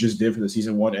what you just did for the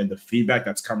season 1 and the feedback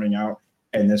that's coming out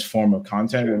in this form of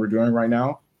content what we're doing right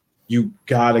now. You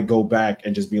gotta go back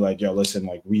and just be like, yo, listen,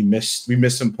 like we missed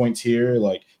some points here.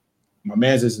 Like my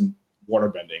man's isn't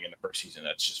waterbending in the first season.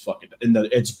 That's just fucking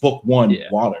it's book 1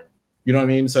 water. You know what I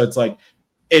mean? So it's like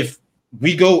if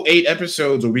we go 8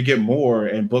 episodes or we get more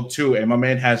in book 2 and my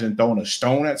man hasn't thrown a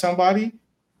stone at somebody,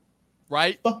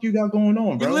 Right? fuck you got going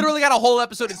on, We bro? literally got a whole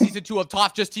episode in season 2 of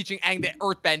Toph just teaching Aang to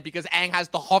earthbend because Aang has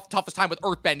the toughest time with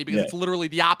earthbending because Yeah. it's literally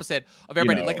the opposite of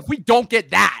airbending. know. Like if we don't get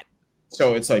that,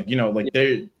 So it's like, like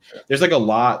there's like a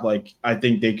lot like I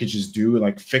think they could just do and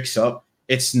like fix up.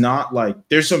 It's not like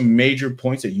there's some major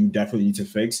points that you definitely need to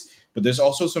fix, but there's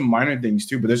also some minor things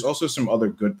too. But there's also some other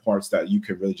good parts that you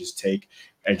could really just take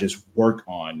and just work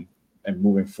on and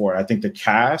moving forward. I think the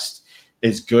cast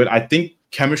is good. I think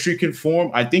chemistry can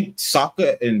form. I think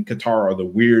Sokka and Katara are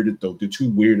the 2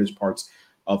 weirdest parts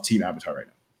of Team Avatar right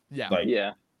now. yeah. Like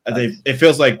Yeah. it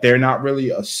feels like they're not really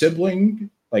a sibling.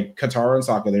 Like Katara and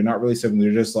Sokka, they're not really siblings.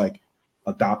 They're just like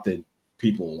adopted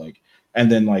people. Like,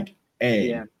 and then like Aang.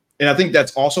 Yeah. And I think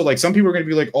that's also like some people are gonna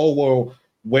be like, oh well,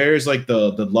 where's like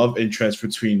the love interest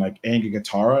between like Aang and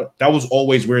Katara? That was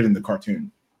always weird in the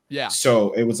cartoon. Yeah.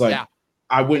 So it was like Yeah.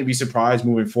 I wouldn't be surprised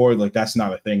moving forward. Like that's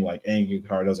not a thing. Like Aang and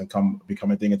Katara doesn't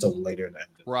become a thing until later in the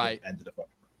Right. end of the book.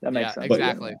 That makes Yeah, sense.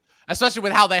 exactly. Especially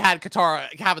with how they had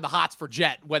Katara having the hots for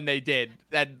Jet when they did.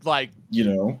 And like, You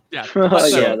know. yeah.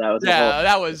 Yeah, that was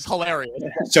that was hilarious.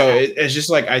 So it's just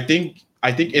like I think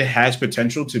it has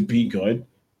potential to be good,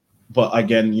 but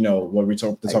again, what we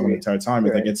talking the entire time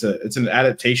is like it's an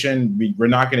adaptation. We're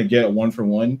not going to get a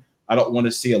 1-for-1. I don't want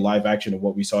to see a live action of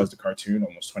what we saw as the cartoon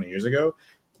almost 20 years ago,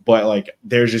 but like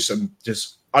there's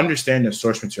just understand the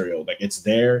source material. Like it's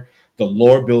there, the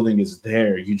lore building is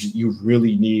there. You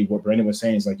really need what Brandon was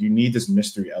saying is like you need this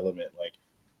mystery element. Like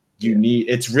you need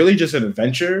it's really just an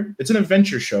adventure. It's an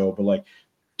adventure show, but like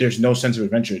there's no sense of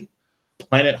adventure.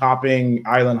 Planet hopping,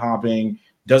 island hopping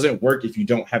doesn't work if you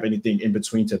don't have anything in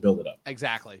between to build it up.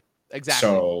 Exactly.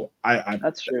 So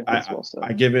that's true. That's well said.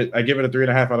 I give it a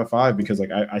 3.5 out of 5 because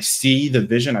like I see the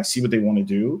vision, I see what they want to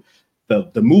do.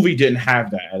 The movie didn't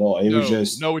have that at all. It was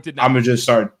just it did not. I'm gonna just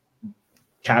start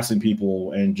casting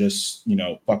people and just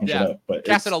fucking shit up. But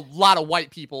casting a lot of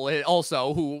white people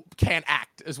also who can't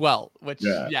act as well. Which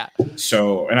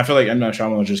So and I feel like M. Night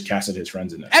Shyamalan just casted his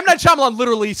friends in it. M. Night Shyamalan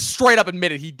literally straight up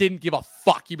admitted he didn't give a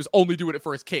fuck. He was only doing it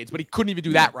for his kids, but he couldn't even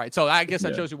do that right. So I guess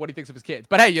that shows you what he thinks of his kids.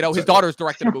 But hey, his daughter's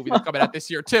directing a movie that's coming out this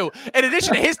year too. In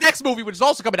addition to his next movie, which is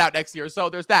also coming out next year. So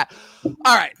there's that.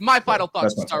 All right, my final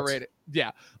thoughts and star rating.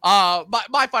 Yeah.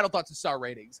 My final thoughts and star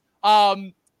ratings.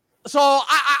 So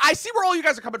I see where all you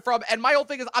guys are coming from, and my whole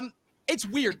thing is it's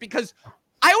weird because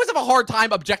I always have a hard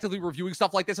time objectively reviewing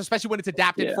stuff like this, especially when it's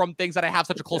adapted from things that I have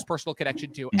such a close personal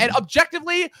connection to. And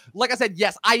objectively, like I said,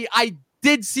 yes, I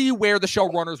did see where the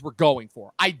showrunners were going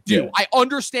for. I do. Yeah. I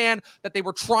understand that they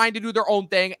were trying to do their own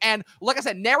thing. And like I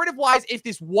said, narrative-wise, if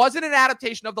this wasn't an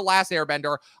adaptation of The Last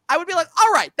Airbender, I would be like,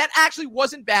 all right, that actually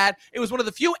wasn't bad. It was one of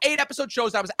the few 8-episode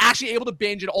shows that I was actually able to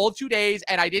binge in all of 2 days,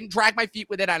 and I didn't drag my feet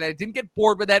with it, and I didn't get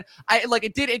bored with it.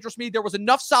 It did interest me. There was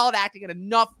enough solid acting and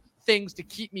enough things to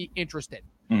keep me interested.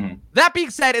 Mm-hmm. That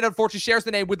being said, it unfortunately shares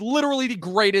the name with literally the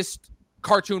greatest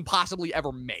cartoon possibly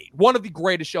ever made. One of the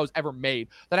greatest shows ever made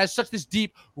that has such this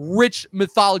deep, rich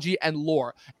mythology and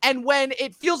lore. And when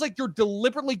it feels like you're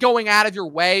deliberately going out of your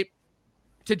way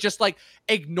to just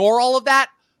ignore all of that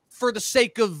for the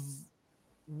sake of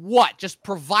what? Just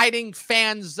providing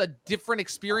fans a different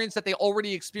experience that they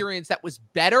already experienced that was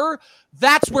better.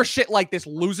 That's where shit like this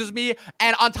loses me.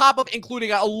 And on top of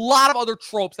including a lot of other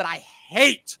tropes that I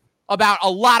hate about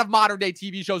a lot of modern day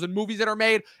TV shows and movies that are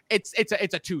made, it's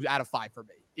a 2 out of 5 for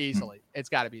me. Easily. It's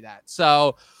got to be that.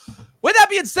 So with that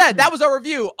being said, that was our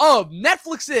review of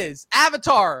Netflix's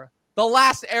Avatar: The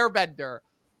Last Airbender.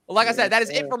 Like I said, that is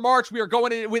it for March. We are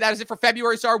going in. That is it for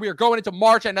February. Sorry, we are going into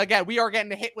March, and again, we are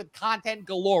getting hit with content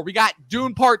galore. We got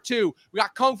Dune Part 2. We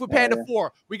got Kung Fu Panda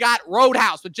 4. We got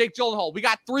Roadhouse with Jake Gyllenhaal. We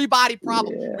got Three Body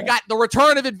Problem. We got the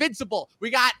return of Invincible. We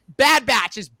got Bad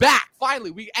Batch is back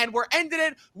finally. We're ending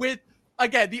it with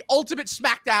again the ultimate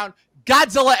smackdown.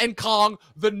 Godzilla and Kong,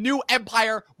 the new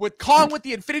empire, with Kong with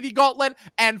the Infinity Gauntlet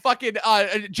and fucking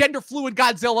gender fluid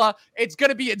Godzilla. It's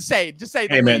gonna be insane to say.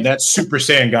 Hey man, that's Super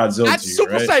Saiyan Godzilla. That's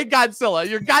Super Saiyan Godzilla.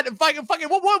 You're fucking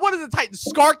what is the Titan?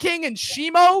 Scar King and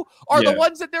Shimo are the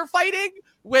ones that they're fighting.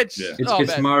 Which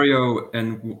it's Mario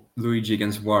and Luigi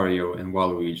against Wario and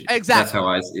Waluigi. Exactly. That's how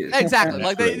I see it. Exactly.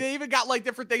 Like they even got like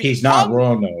different things. He's not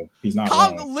wrong though. He's not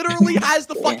Kong wrong. literally has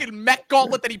the fucking mech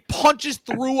gauntlet that he punches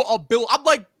through a build. I'm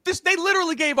like, they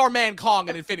literally gave our man Kong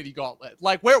an Infinity Gauntlet.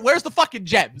 Like, where's the fucking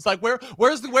gems? Like,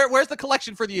 where's the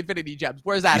collection for the Infinity Gems?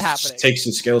 Where's that happening? Takes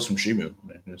the skills from Shimu.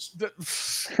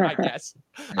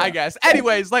 I guess.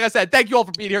 Anyways, like I said, thank you all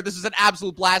for being here. This is an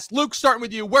absolute blast. Luke, starting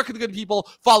with you, where can the good people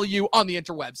follow you on the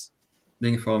interwebs?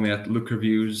 You can follow me at Luke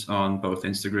Reviews on both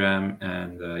Instagram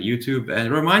and YouTube. And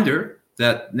a reminder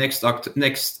that next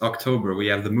October we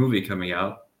have the movie coming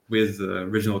out with the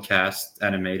original cast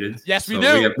animated. Yes, we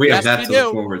do. We have that to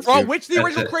look forward to. Which the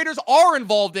original creators are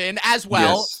involved in as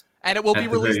well. Yes, and it will be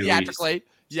released theatrically.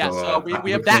 Yes, so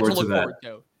we have that to look forward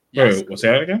to. Yes. Wait, what's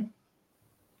that again?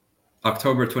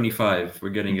 October 25, we're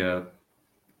getting a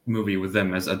movie with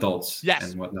them as adults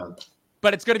and whatnot.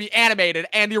 But it's going to be animated,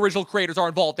 and the original creators are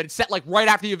involved. And it's set like right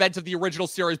after the events of the original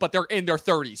series, but they're in their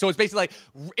 30s. So it's basically like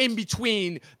in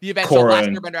between the events of Last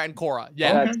Airbender and Korra.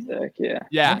 Yeah, that's sick.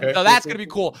 Yeah. Okay. So that's going to be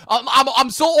cool. I'm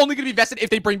still only going to be vested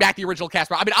if they bring back the original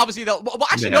cast. I mean, obviously they'll. Well,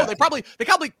 actually, no. They probably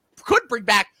could bring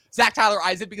back Zach Tyler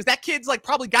Isaac because that kid's like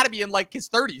probably got to be in like his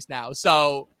 30s now.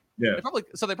 So. Yeah.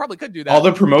 They probably could do that. All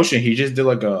the promotion, he just did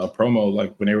like a promo,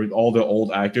 like when all the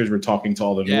old actors were talking to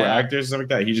all the newer actors, stuff like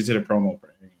that. He just did a promo for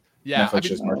him. Yeah,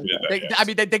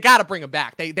 they got to bring him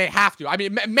back. They have to. I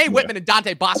mean, Mae Whitman and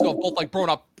Dante Bosco have both like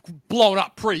blown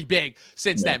up pretty big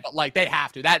since then, but like they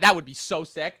have to. That would be so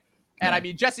sick. And I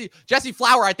mean, Jessie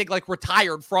Flower, I think like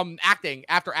retired from acting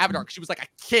after Avatar because she was like a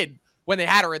kid when they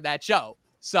had her in that show.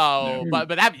 So, but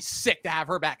that'd be sick to have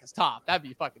her back as Toph. That'd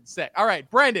be fucking sick. All right,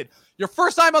 Brandon, your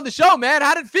first time on the show, man.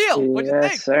 How'd it feel? What'd you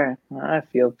think? Yes, sir. I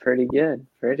feel pretty good.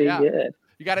 Pretty good.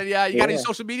 You got any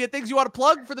social media things you want to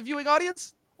plug for the viewing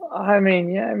audience? I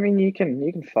mean, you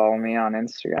can follow me on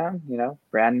Instagram,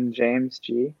 Brandon James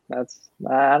G.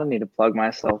 I don't need to plug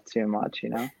myself too much,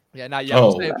 Yeah, not yet.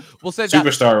 We'll say that.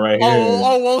 Superstar right here.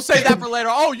 We'll say that for later.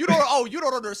 You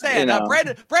don't understand.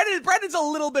 Brandon's a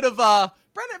little bit of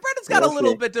Brandon's got a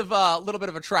little bit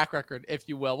of a track record, if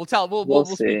you will. We'll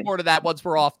speak more to that once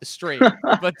we're off the stream.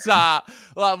 But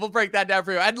we'll break that down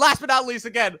for you. And last but not least,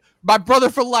 again, my brother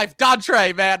for life,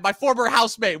 Dontre, man, my former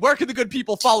housemate. Where can the good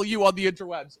people follow you on the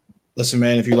interwebs? Listen,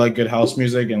 man, if you like good house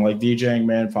music and like DJing,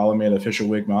 man, follow me at Official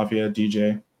Wig Mafia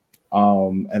DJ.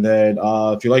 And then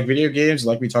if you like video games,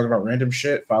 like we talk about random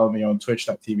shit, follow me on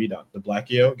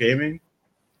twitch.tv.theblackio gaming.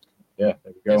 Yeah,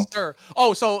 there we go. Yes, sir.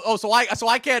 So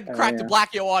I can't crack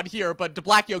DeBlackio on here, but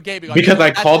DeBlackio Gaming on because I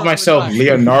called myself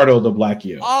Leonardo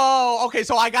DeBlackio. Oh, okay.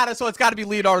 So it's got to be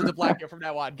Leonardo DeBlackio from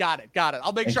now on. Got it.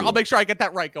 I'll make sure I get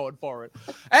that right going forward.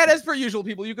 And as per usual,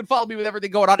 people, you can follow me with everything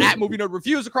going on at Movie Nerd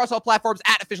Reviews across all platforms,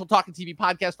 at Official Talking TV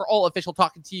Podcast for all Official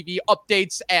Talking TV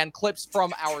updates and clips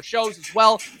from our shows as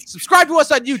well. Subscribe to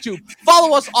us on YouTube.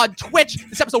 Follow us on Twitch.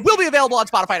 This episode will be available on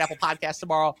Spotify and Apple Podcasts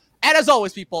tomorrow. And as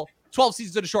always, people, 12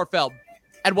 seasons of a short film,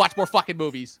 and watch more fucking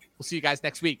movies. We'll see you guys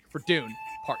next week for Dune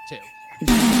Part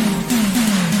 2.